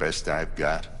Optics. Best I've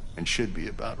got, and should be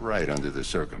about right under the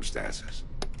circumstances.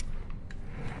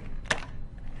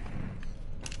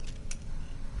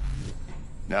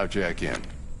 Now jack in.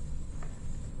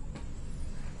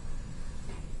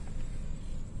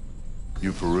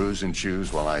 You peruse and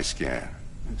choose while I scan.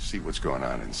 See what's going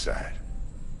on inside.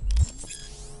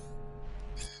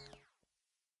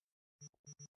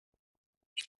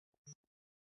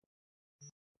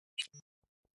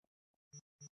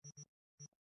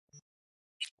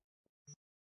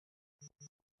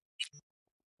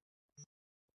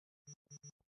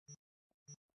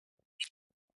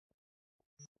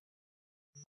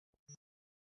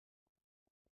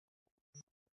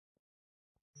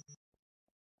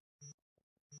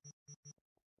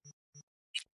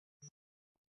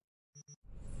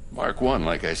 Mark 1,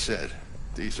 like I said.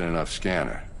 Decent enough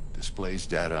scanner. Displays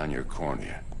data on your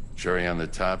cornea. Cherry on the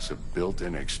top's a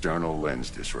built-in external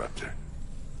lens disruptor.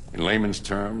 In layman's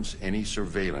terms, any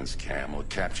surveillance cam will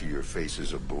capture your face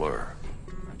as a blur.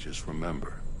 And just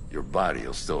remember, your body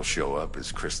will still show up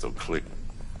as crystal clear.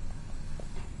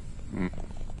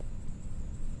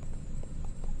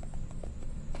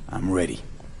 I'm ready.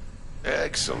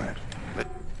 Excellent.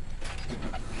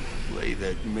 Lay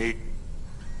that meat.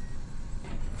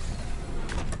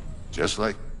 Just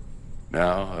like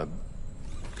now,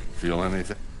 feel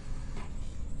anything?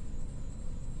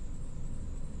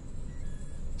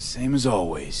 Same as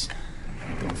always.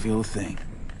 Don't feel a thing.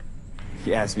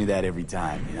 You ask me that every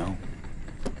time, you know?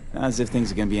 Not as if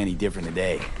things are gonna be any different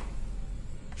today.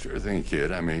 Sure thing,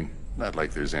 kid. I mean, not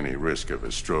like there's any risk of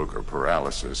a stroke or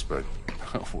paralysis, but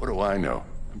what do I know?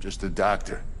 I'm just a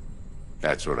doctor.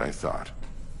 That's what I thought.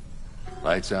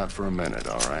 Lights out for a minute,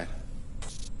 all right?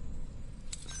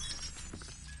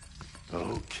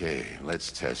 Okay,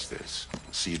 let's test this.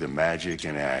 See the magic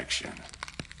in action.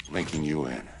 Linking you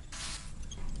in.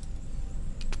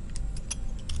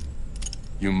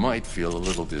 You might feel a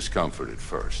little discomfort at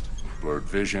first. Blurred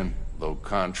vision, low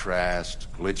contrast,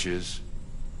 glitches.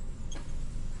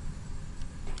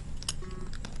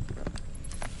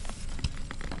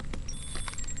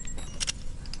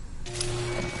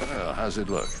 Well, how's it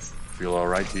look? Feel all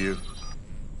right to you?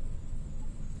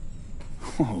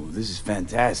 Oh, this is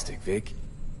fantastic, Vic.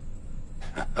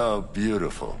 Oh,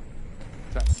 beautiful.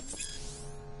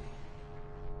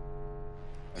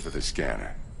 For the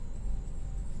scanner.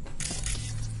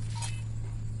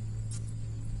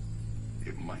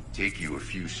 It might take you a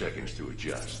few seconds to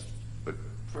adjust, but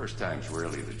first time's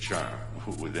rarely the charm,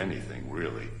 with anything,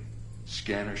 really.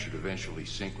 Scanner should eventually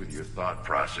sync with your thought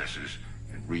processes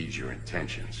and read your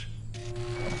intentions.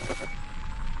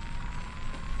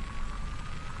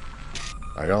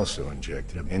 I also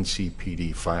injected an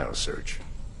NCPD file search.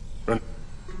 Run.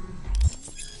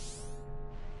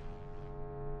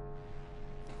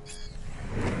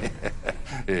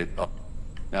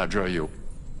 Now draw you.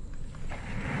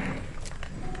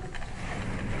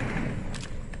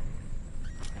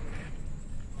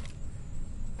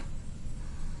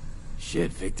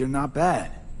 Shit, Victor, not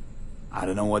bad. I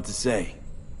don't know what to say.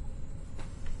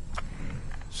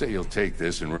 Say you'll take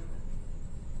this and...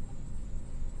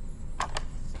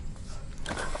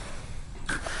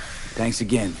 Thanks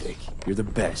again, Vic. You're the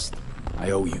best.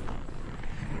 I owe you.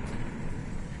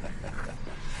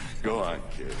 Go on,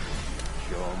 kid.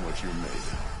 Show them what you're made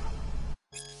of.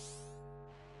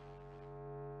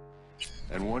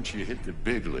 And once you hit the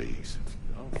big leagues,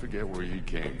 don't forget where you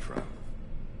came from.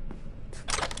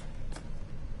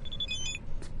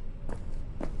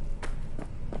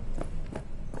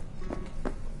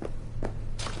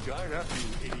 Guard up,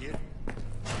 you idiot.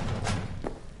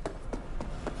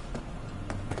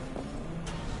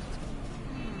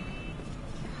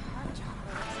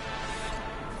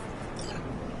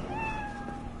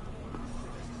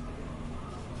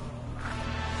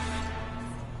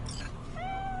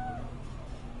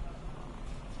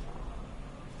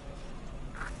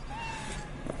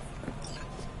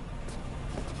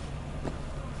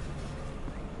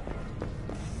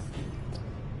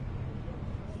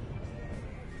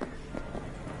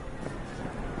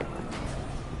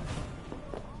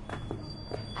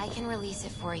 I can release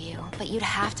it for you, but you'd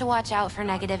have to watch out for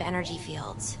negative energy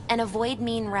fields and avoid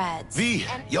mean reds. V,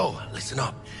 yo, listen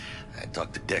up. I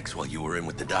talked to Dex while you were in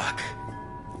with the doc.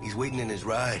 He's waiting in his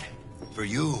ride. For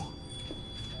you.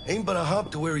 Ain't but a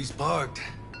hop to where he's parked.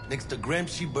 Next to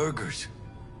Gramsci Burgers.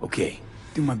 Okay,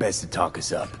 do my best to talk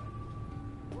us up.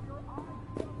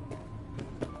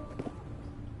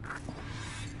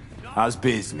 How's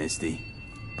biz, Misty?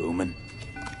 Booming?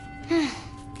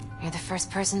 You're the first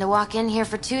person to walk in here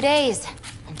for 2 days.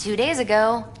 And 2 days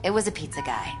ago, it was a pizza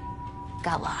guy.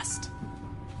 Got lost.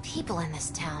 people in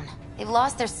this town. They've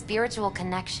lost their spiritual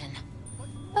connection.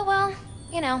 But well,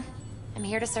 you know, I'm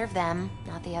here to serve them,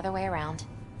 not the other way around.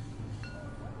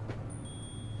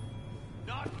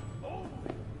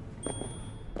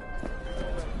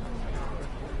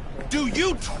 Do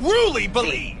you truly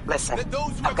believe Listen, that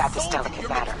those who I've got have this sold delicate your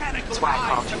matter. mechanical That's why I eyes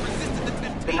called have you. resisted the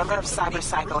The temptation number of to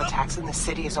cyber-psycho them? attacks in the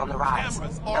city is on the rise.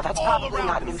 Cameras Now are that's all probably around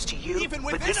not us, news to you, even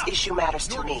but within this us. issue matters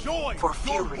to Your me joys, for a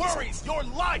few your reasons. worries, your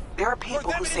life. There are For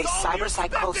people them who it say is all mere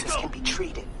cyber-psychosis spectacle. can be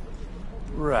treated.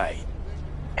 Right.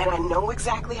 And I know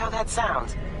exactly how that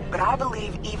sounds, but I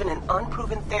believe even an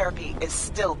unproven therapy is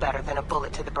still better than a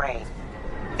bullet to the brain.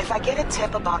 If I get a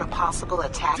tip about a possible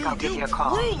attack, I'll give you a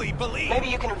call. Maybe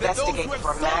you can investigate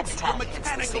for a max tag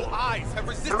against the scene.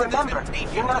 But remember,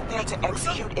 you're not there to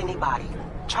execute anybody.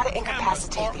 Try to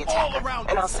incapacitate the attacker,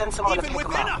 and I'll send someone to pick him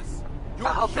up.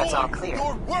 I hope that's all clear.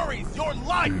 Your worries, your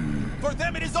life. For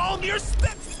them it is all mere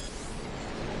spectacle.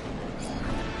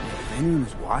 If anyone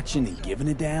was watching and giving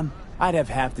a damn, I'd have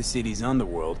half the city's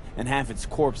underworld and half its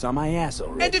corpse on my ass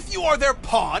already. And if you are their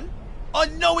pawn,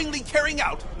 unknowingly carrying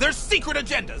out their secret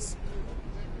agendas.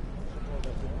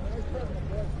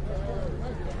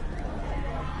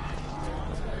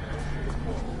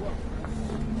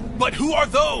 But who are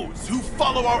those who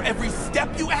follow our every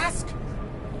step, you ask?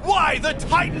 Why, the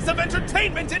titans of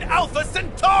entertainment in Alpha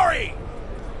Centauri!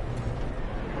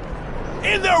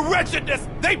 In their wretchedness,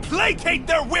 they placate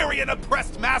their weary and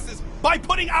oppressed masses by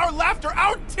putting our laughter,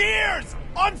 our tears,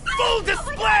 on full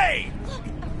display!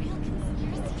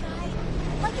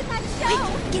 Like in that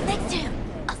show! Wait, get next to him!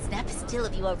 I'll snap a still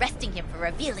of you arresting him for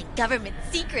revealing government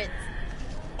secrets!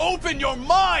 Open your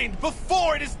mind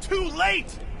before it is too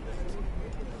late!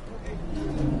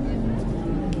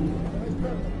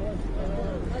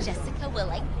 Jessica will,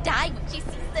 like, die when she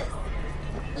sees this!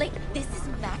 Like, this is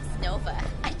Max Nova.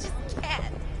 I just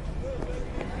can't.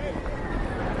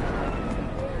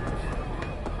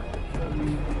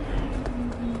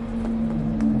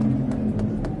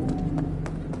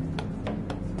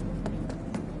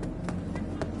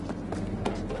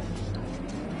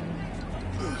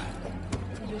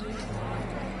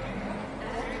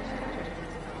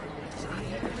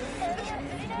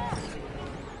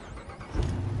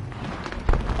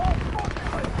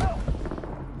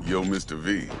 Yo, Mr.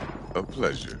 V, a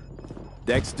pleasure.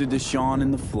 Dexter Deshawn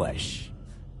in the flesh.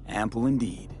 Ample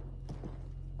indeed.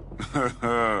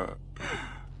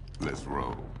 Let's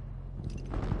roll.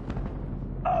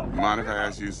 Mind if I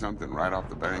ask you something right off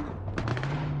the bank?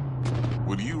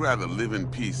 Would you rather live in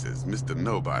peace as Mr.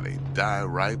 Nobody, die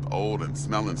ripe, old, and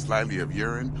smelling slightly of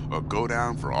urine, or go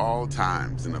down for all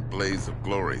times in a blaze of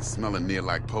glory, smelling near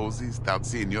like posies, without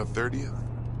seeing your 30th?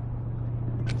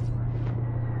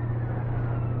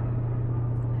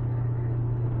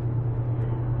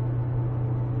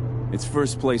 It's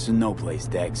first place or no place,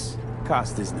 Dex.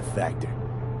 Cost isn't a factor.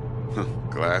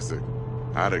 Classic.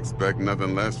 I'd expect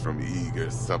nothing less from eager,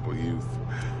 supple youth.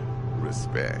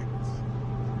 Respect.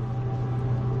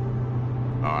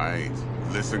 Alright,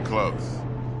 listen close.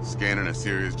 Scanning a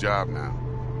serious job now.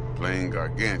 Playing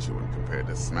gargantuan compared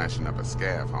to smashing up a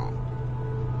scav home.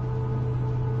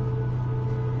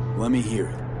 Let me hear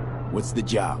it. What's the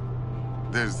job?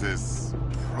 There's this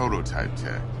prototype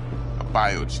tech. A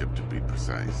biochip to be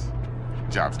precise.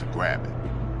 Job's to grab it.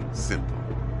 Simple.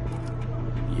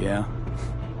 Yeah?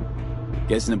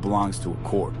 Guessing it belongs to a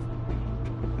corp.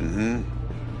 Mm-hmm.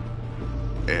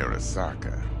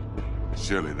 Arasaka.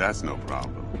 Surely that's no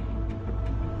problem.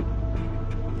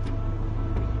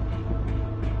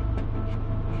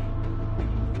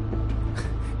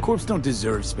 Corps don't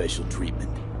deserve special treatment.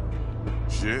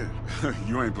 Shit,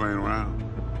 you ain't playing around.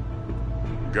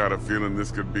 Got a feeling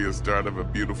this could be a start of a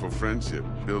beautiful friendship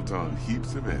built on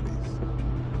heaps of eddies.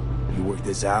 You work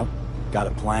this out? Got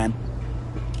a plan?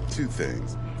 Two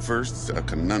things. First, a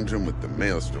conundrum with the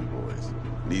Maelstrom boys.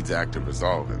 Needs active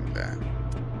resolving that.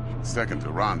 Second, a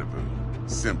rendezvous.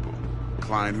 Simple.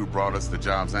 Client who brought us the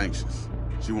job's anxious.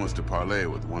 She wants to parlay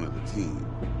with one of the team.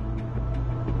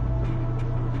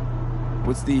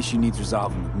 What's the issue needs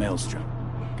resolving with Maelstrom?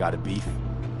 Got a beef?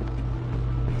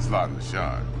 Slotting the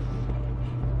shard.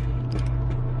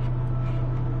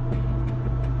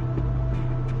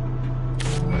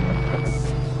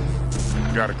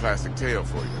 Got a classic tale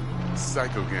for you.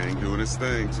 Psycho gang doing its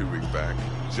thing 2 weeks back.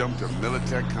 Jumped a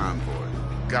Militech convoy.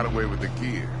 Got away with the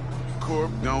gear.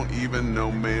 Corp don't even know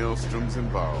Maelstrom's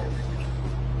involved.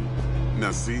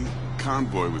 Now see,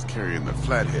 convoy was carrying the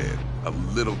Flathead, a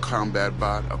little combat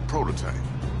bot, a prototype.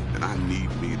 And I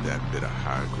need me that bit of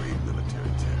high-grade military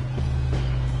tech.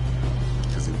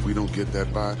 Because if we don't get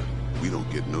that bot, we don't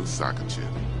get no soccer chip.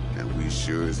 And we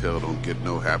sure as hell don't get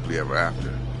no happily ever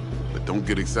after. But don't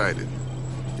get excited.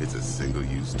 It's a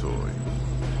single-use toy.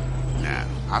 Now,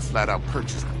 I flat out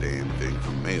purchased the damn thing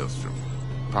from Maelstrom.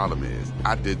 Problem is,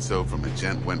 I did so from a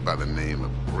gent went by the name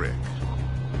of Brick.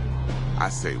 I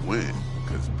say when,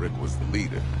 because Brick was the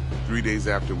leader. 3 days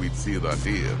after we'd sealed our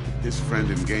deal, his friend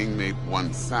and gangmate,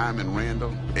 one Simon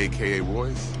Randall, aka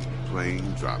Royce, plain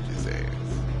dropped his ass.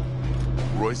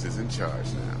 Royce is in charge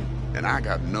now, and I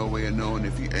got no way of knowing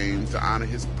if he aims to honor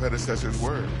his predecessor's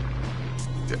word.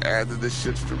 To add to this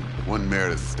shitstorm, one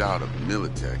Meredith Stout of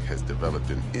Militech has developed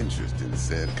an interest in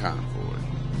said convoy.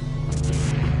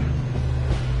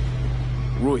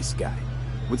 Royce guy.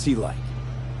 What's he like?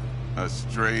 A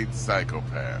straight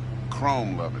psychopath.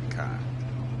 Chrome-loving kind.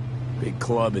 Big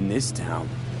club in this town.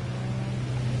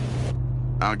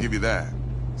 I'll give you that.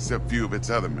 Except few of its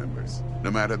other members, no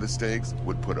matter the stakes,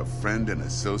 would put a friend and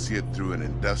associate through an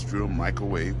industrial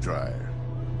microwave dryer.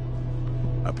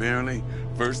 Apparently,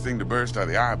 first thing to burst are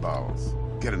the eyeballs.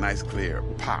 Get a nice clear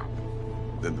pop.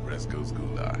 Then the rest goes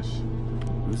goulash.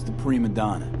 Who's the prima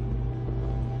donna?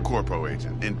 Corpo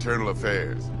agent, internal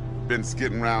affairs. Been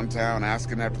skidding around town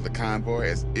asking after the convoy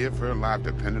as if her life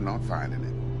depended on finding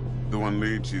it. The one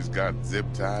lead she's got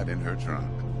zip-tied in her trunk.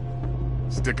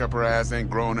 Stick up her ass ain't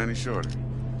growing any shorter,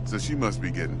 so she must be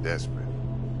getting desperate.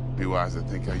 Be wise to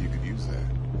think how you could use that.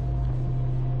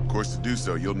 Of course, to do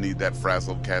so, you'll need that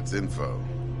frazzled cat's info.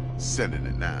 Sending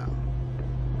it now.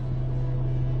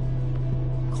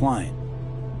 Client.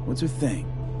 What's her thing?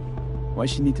 Why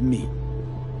she need to meet?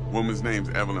 Woman's name's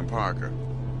Evelyn Parker.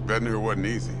 Vetting her wasn't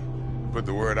easy. Put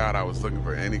the word out I was looking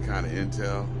for any kind of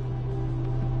intel.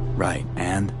 Right,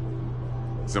 and?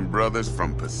 Some brothers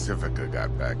from Pacifica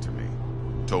got back to me.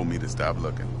 Told me to stop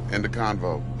looking. End of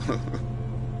convo.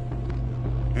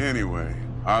 Anyway,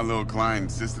 our little client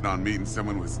insisted on meeting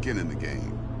someone with skin in the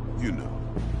game. You know,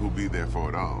 who'll be there for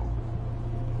it all.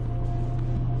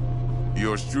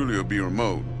 Yours truly will be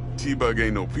remote. T-Bug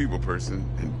ain't no people person,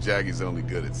 and Jaggy's only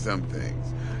good at some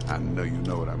things. I know you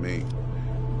know what I mean.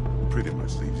 Pretty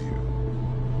much leaves you.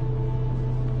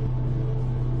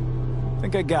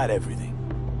 Think I got everything.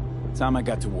 Time I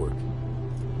got to work.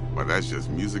 Well, that's just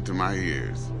music to my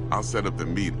ears. I'll set up the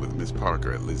meet with Miss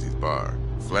Parker at Lizzie's bar.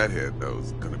 Flathead,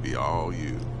 though's gonna be all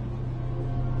you.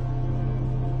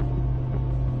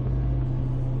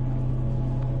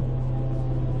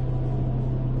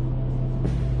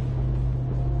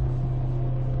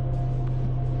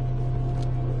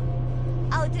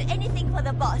 I'll do anything for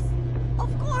the boss.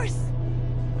 Of course.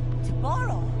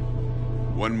 Tomorrow.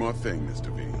 One more thing,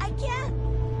 Mr. V. I can.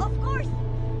 Of course.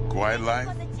 Quiet life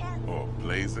or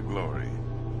blaze of glory?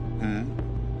 Hmm?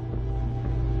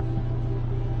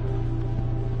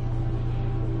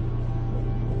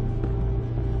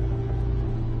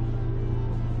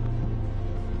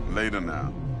 Later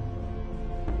now.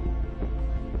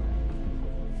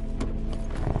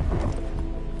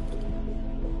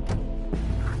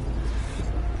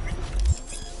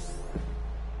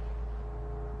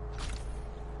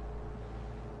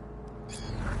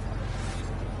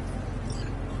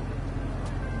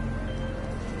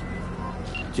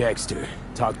 Jackster,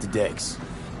 talk to Dex.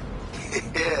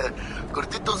 Yeah,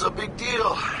 Cortito's a big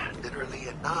deal. Literally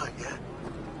a nod, yeah?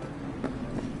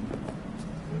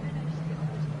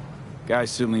 Guy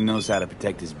certainly knows how to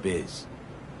protect his biz.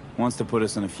 Wants to put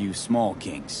us on a few small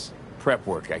kinks. Prep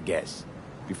work, I guess.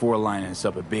 Before lining us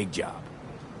up a big job.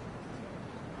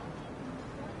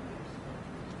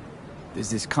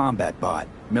 There's this combat bot,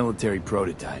 military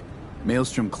prototype.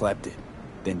 Maelstrom clept it.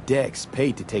 Then Dex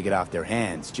paid to take it off their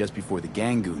hands just before the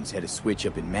Gangoons had a switch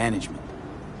up in management.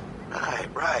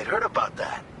 Right. Heard about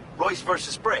that. Royce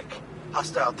versus Brick.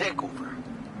 Hostile takeover.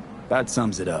 That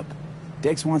sums it up.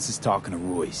 Dex wants us talking to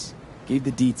Royce. Gave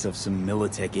the deets of some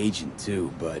Militech agent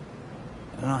too, but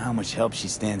I don't know how much help she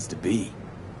stands to be.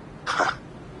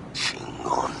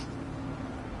 Chingon.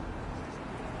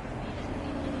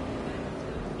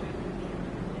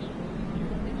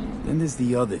 Then there's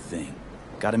the other thing.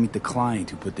 Gotta meet the client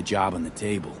who put the job on the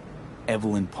table.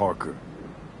 Evelyn Parker.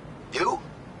 You?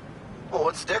 Well,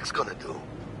 what's Dex gonna do?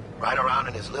 Ride around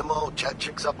in his limo, chat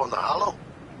chicks up on the hollow?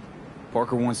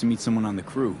 Parker wants to meet someone on the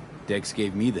crew. Dex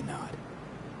gave me the nod.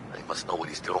 He must know what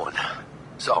he's doing.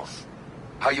 So,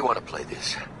 how you want to play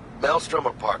this? Maelstrom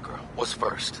or Parker? What's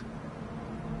first?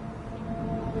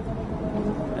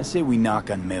 I say we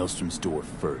knock on Maelstrom's door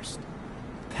first.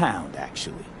 Pound,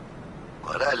 actually.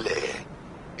 Orale.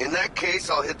 In that case,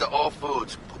 I'll hit the all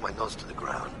foods, put my nose to the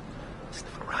ground,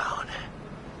 sniff around.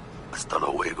 Hasta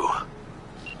luego.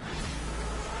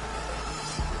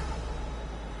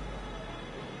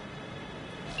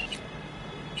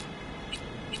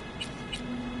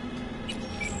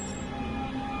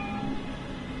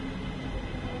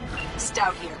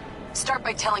 Stout here. Start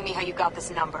by telling me how you got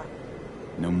this number.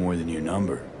 No more than your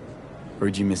number.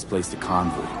 Heard you misplaced a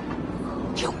convoy.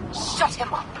 You shut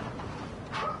him up.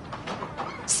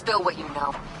 Spill what you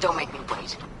know. Don't make me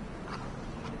wait.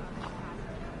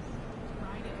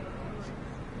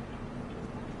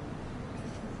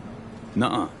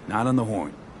 Nuh-uh, not on the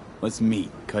horn. Let's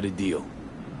meet, cut a deal.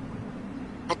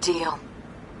 A deal?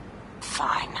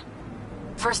 Fine.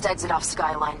 First exit off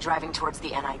Skyline, driving towards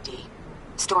the NID.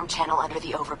 Storm channel under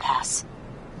the overpass.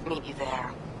 Meet you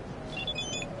there.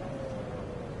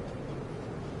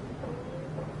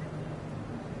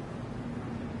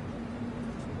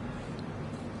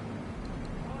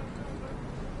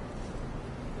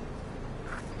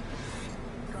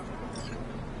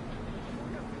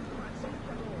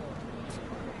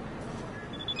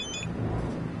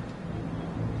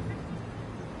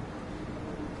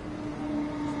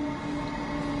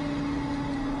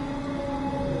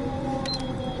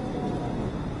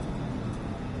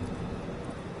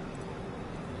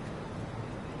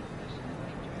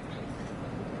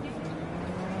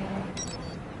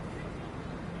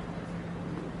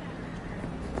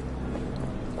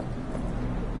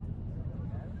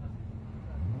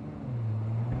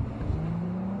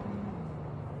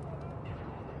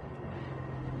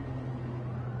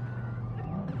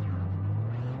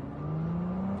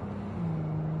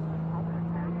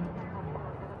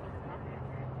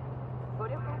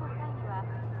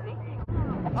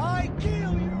 I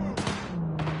kill you!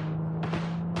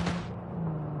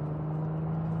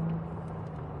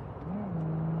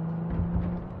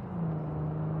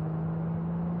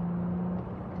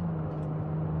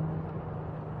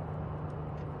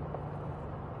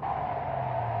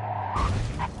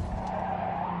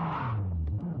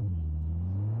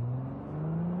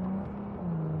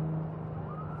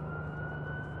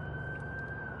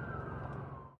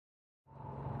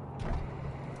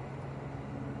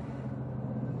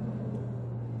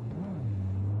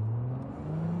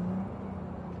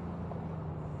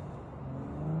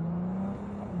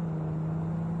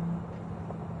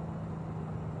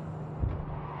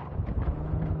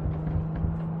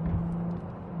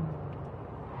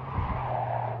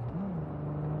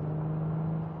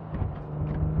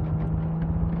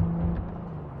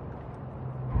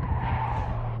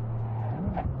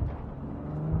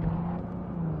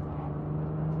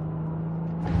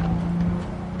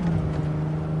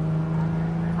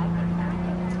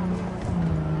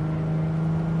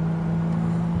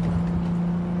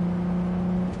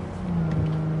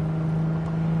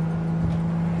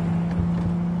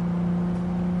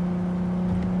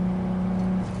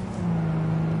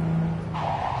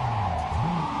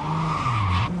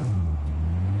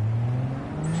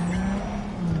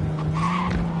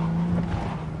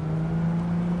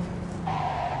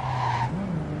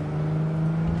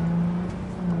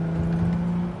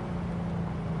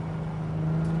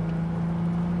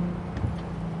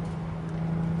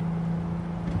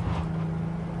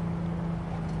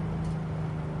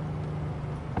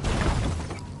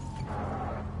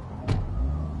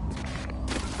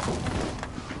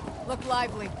 Look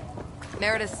lively.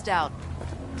 Meredith Stout.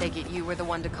 Take it you were the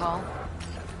one to call?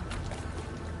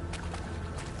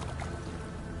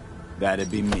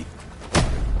 That'd be me.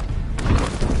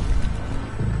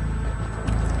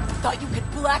 Thought you could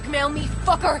blackmail me,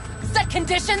 fucker? Set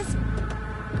conditions?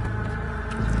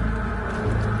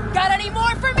 Got any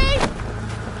more for me?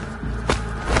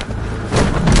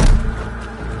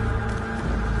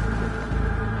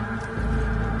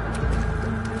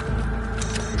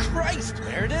 Christ,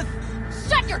 Meredith!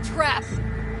 Shut your trap!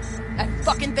 That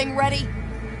fucking thing ready?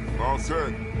 All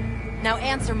set. Now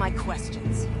answer my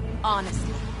questions.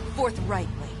 Honestly,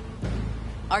 forthrightly.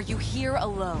 Are you here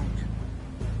alone?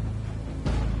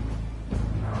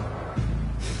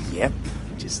 Yep,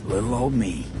 just little old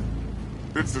me.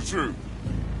 It's the truth.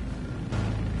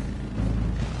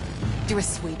 Do a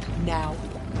sweep, now.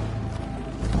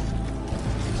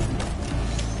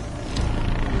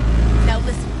 Now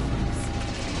listen,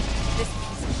 please. This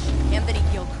piece of shit, Anthony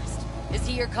Gilchrist, is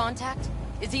he your contact?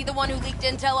 Is he the one who leaked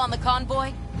intel on the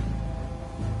convoy?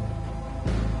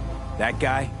 That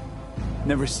guy?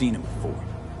 Never seen him before.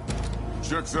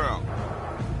 Checks out.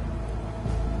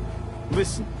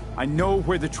 Listen, I know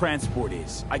where the transport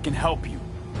is. I can help you.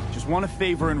 Just want a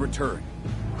favor in return.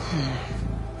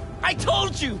 I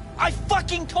told you! I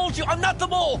fucking told you! I'm not the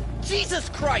mole! Jesus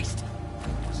Christ!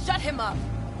 Shut him up!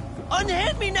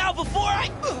 Unhand me now before I...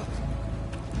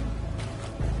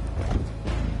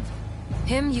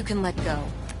 Him you can let go.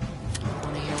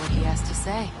 Wanna hear what he has to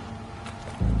say?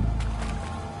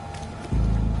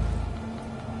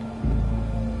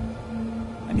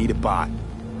 I need a bot.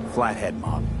 Flathead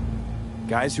mob.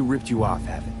 Guys who ripped you off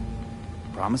haven't.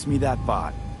 Promise me that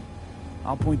bot.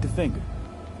 I'll point the finger.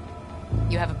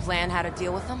 You have a plan how to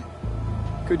deal with them?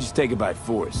 Could just take it by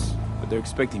force, but they're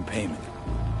expecting payment.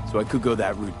 So I could go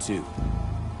that route too.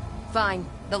 Fine,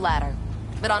 the latter.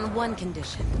 But on one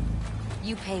condition.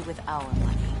 You pay with our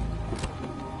money.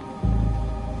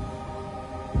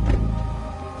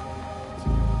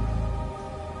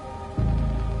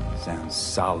 Sounds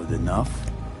solid enough.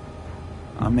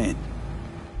 I'm in.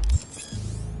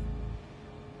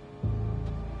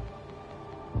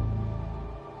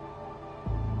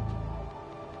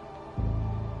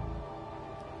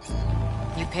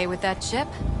 You pay with that chip,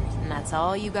 and that's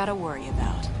all you gotta worry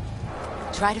about.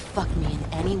 Try to fuck me in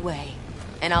any way,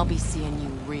 and I'll be seeing you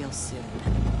real soon.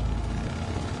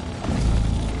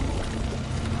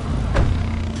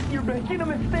 You're making a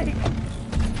mistake.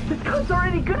 This cunt's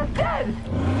already good as dead.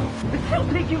 And she'll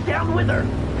take you down with her.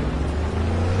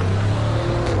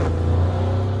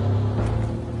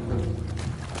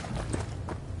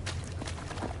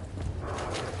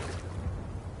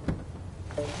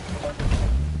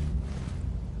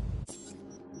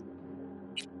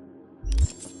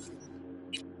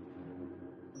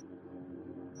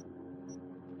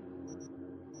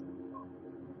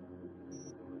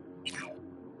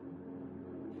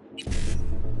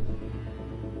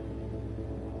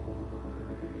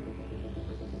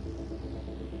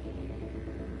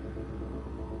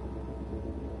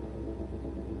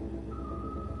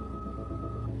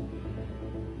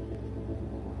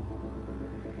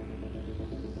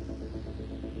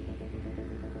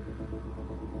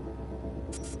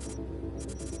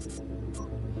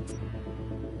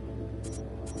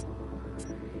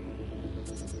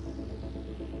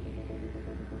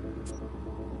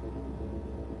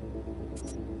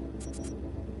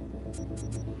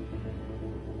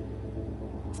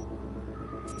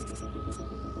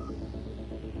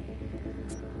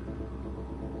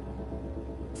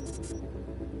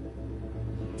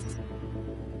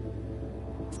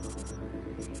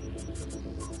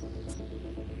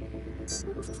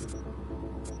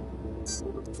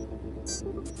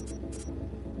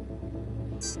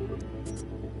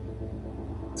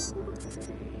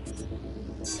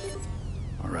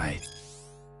 All right.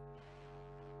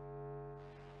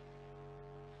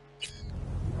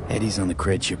 Eddie's on the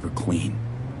cred chip are clean.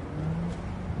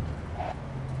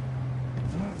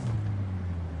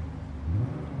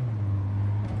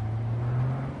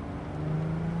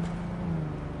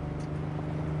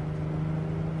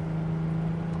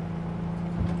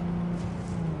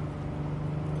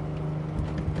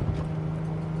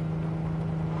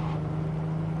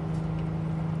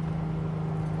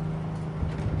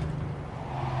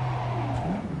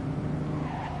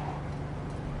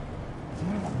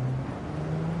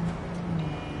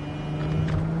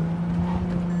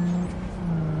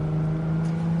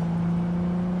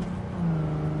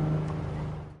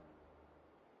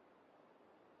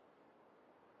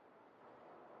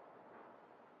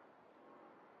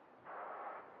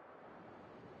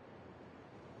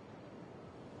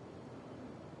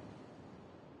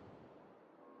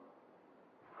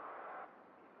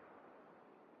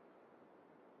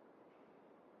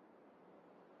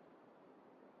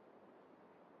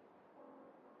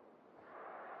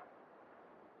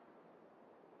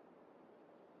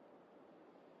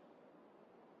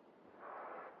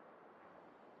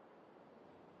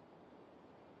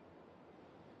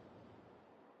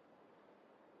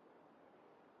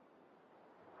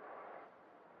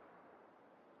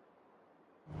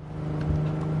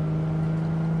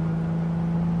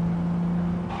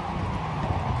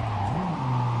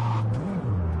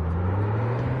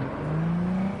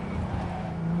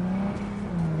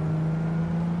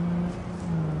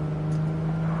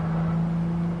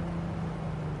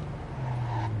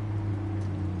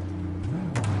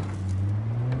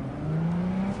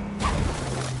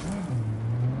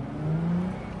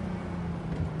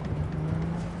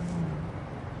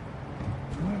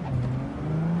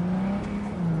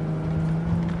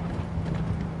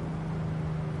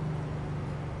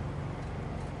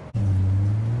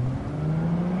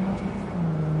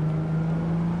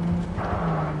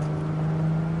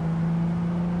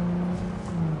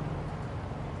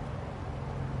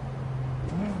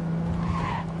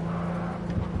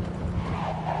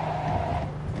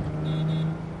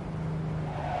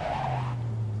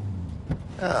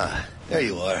 Ah, there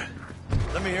you are.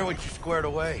 Let me hear what you squared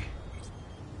away.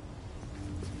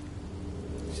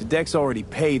 Sadek's already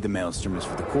paid the maelstromers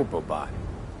for the Corpo bot.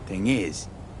 Thing is,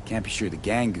 can't be sure the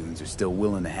Gangoons are still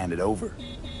willing to hand it over.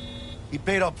 He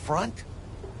paid up front?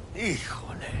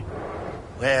 Híjole.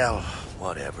 Well,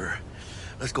 whatever.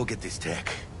 Let's go get this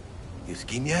tech. You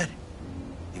scheme yet?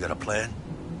 You You got a plan?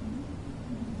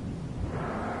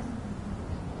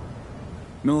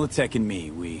 Militech and me,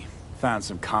 we found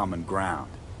some common ground.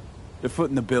 They're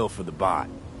footing the bill for the bot.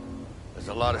 There's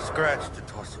a lot of scratch to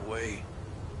toss away.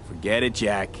 Forget it,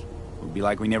 Jack. It'll be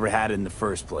like we never had it in the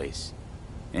first place.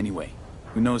 Anyway,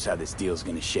 who knows how this deal's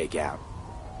gonna shake out.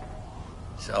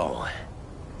 So,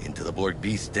 into the Borg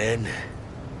Beast Den?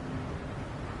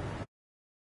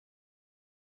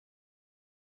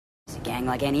 It's a gang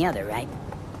like any other, right?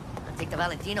 I'll take the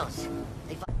Valentinos.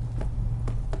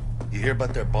 You hear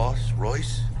about their boss,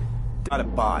 Royce? Got a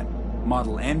bot.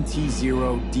 Model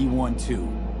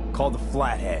MT0D12. Called the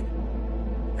Flathead.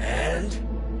 And?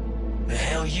 The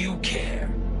hell you care?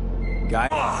 Guy?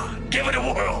 Give it a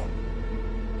whirl!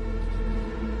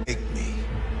 Make me.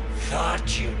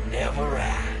 Thought you'd never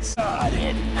ask. Got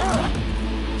it.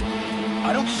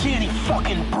 I don't see any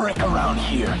fucking brick around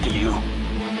here, do you?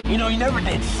 You know, you never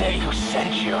did say who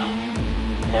sent you.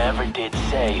 Never did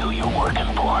say who you're working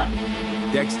for.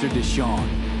 Dexter Deshawn.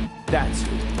 That's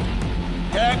who.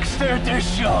 Dexter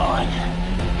Deshawn.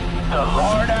 The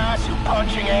lord ass who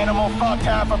punching animal fucked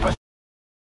half a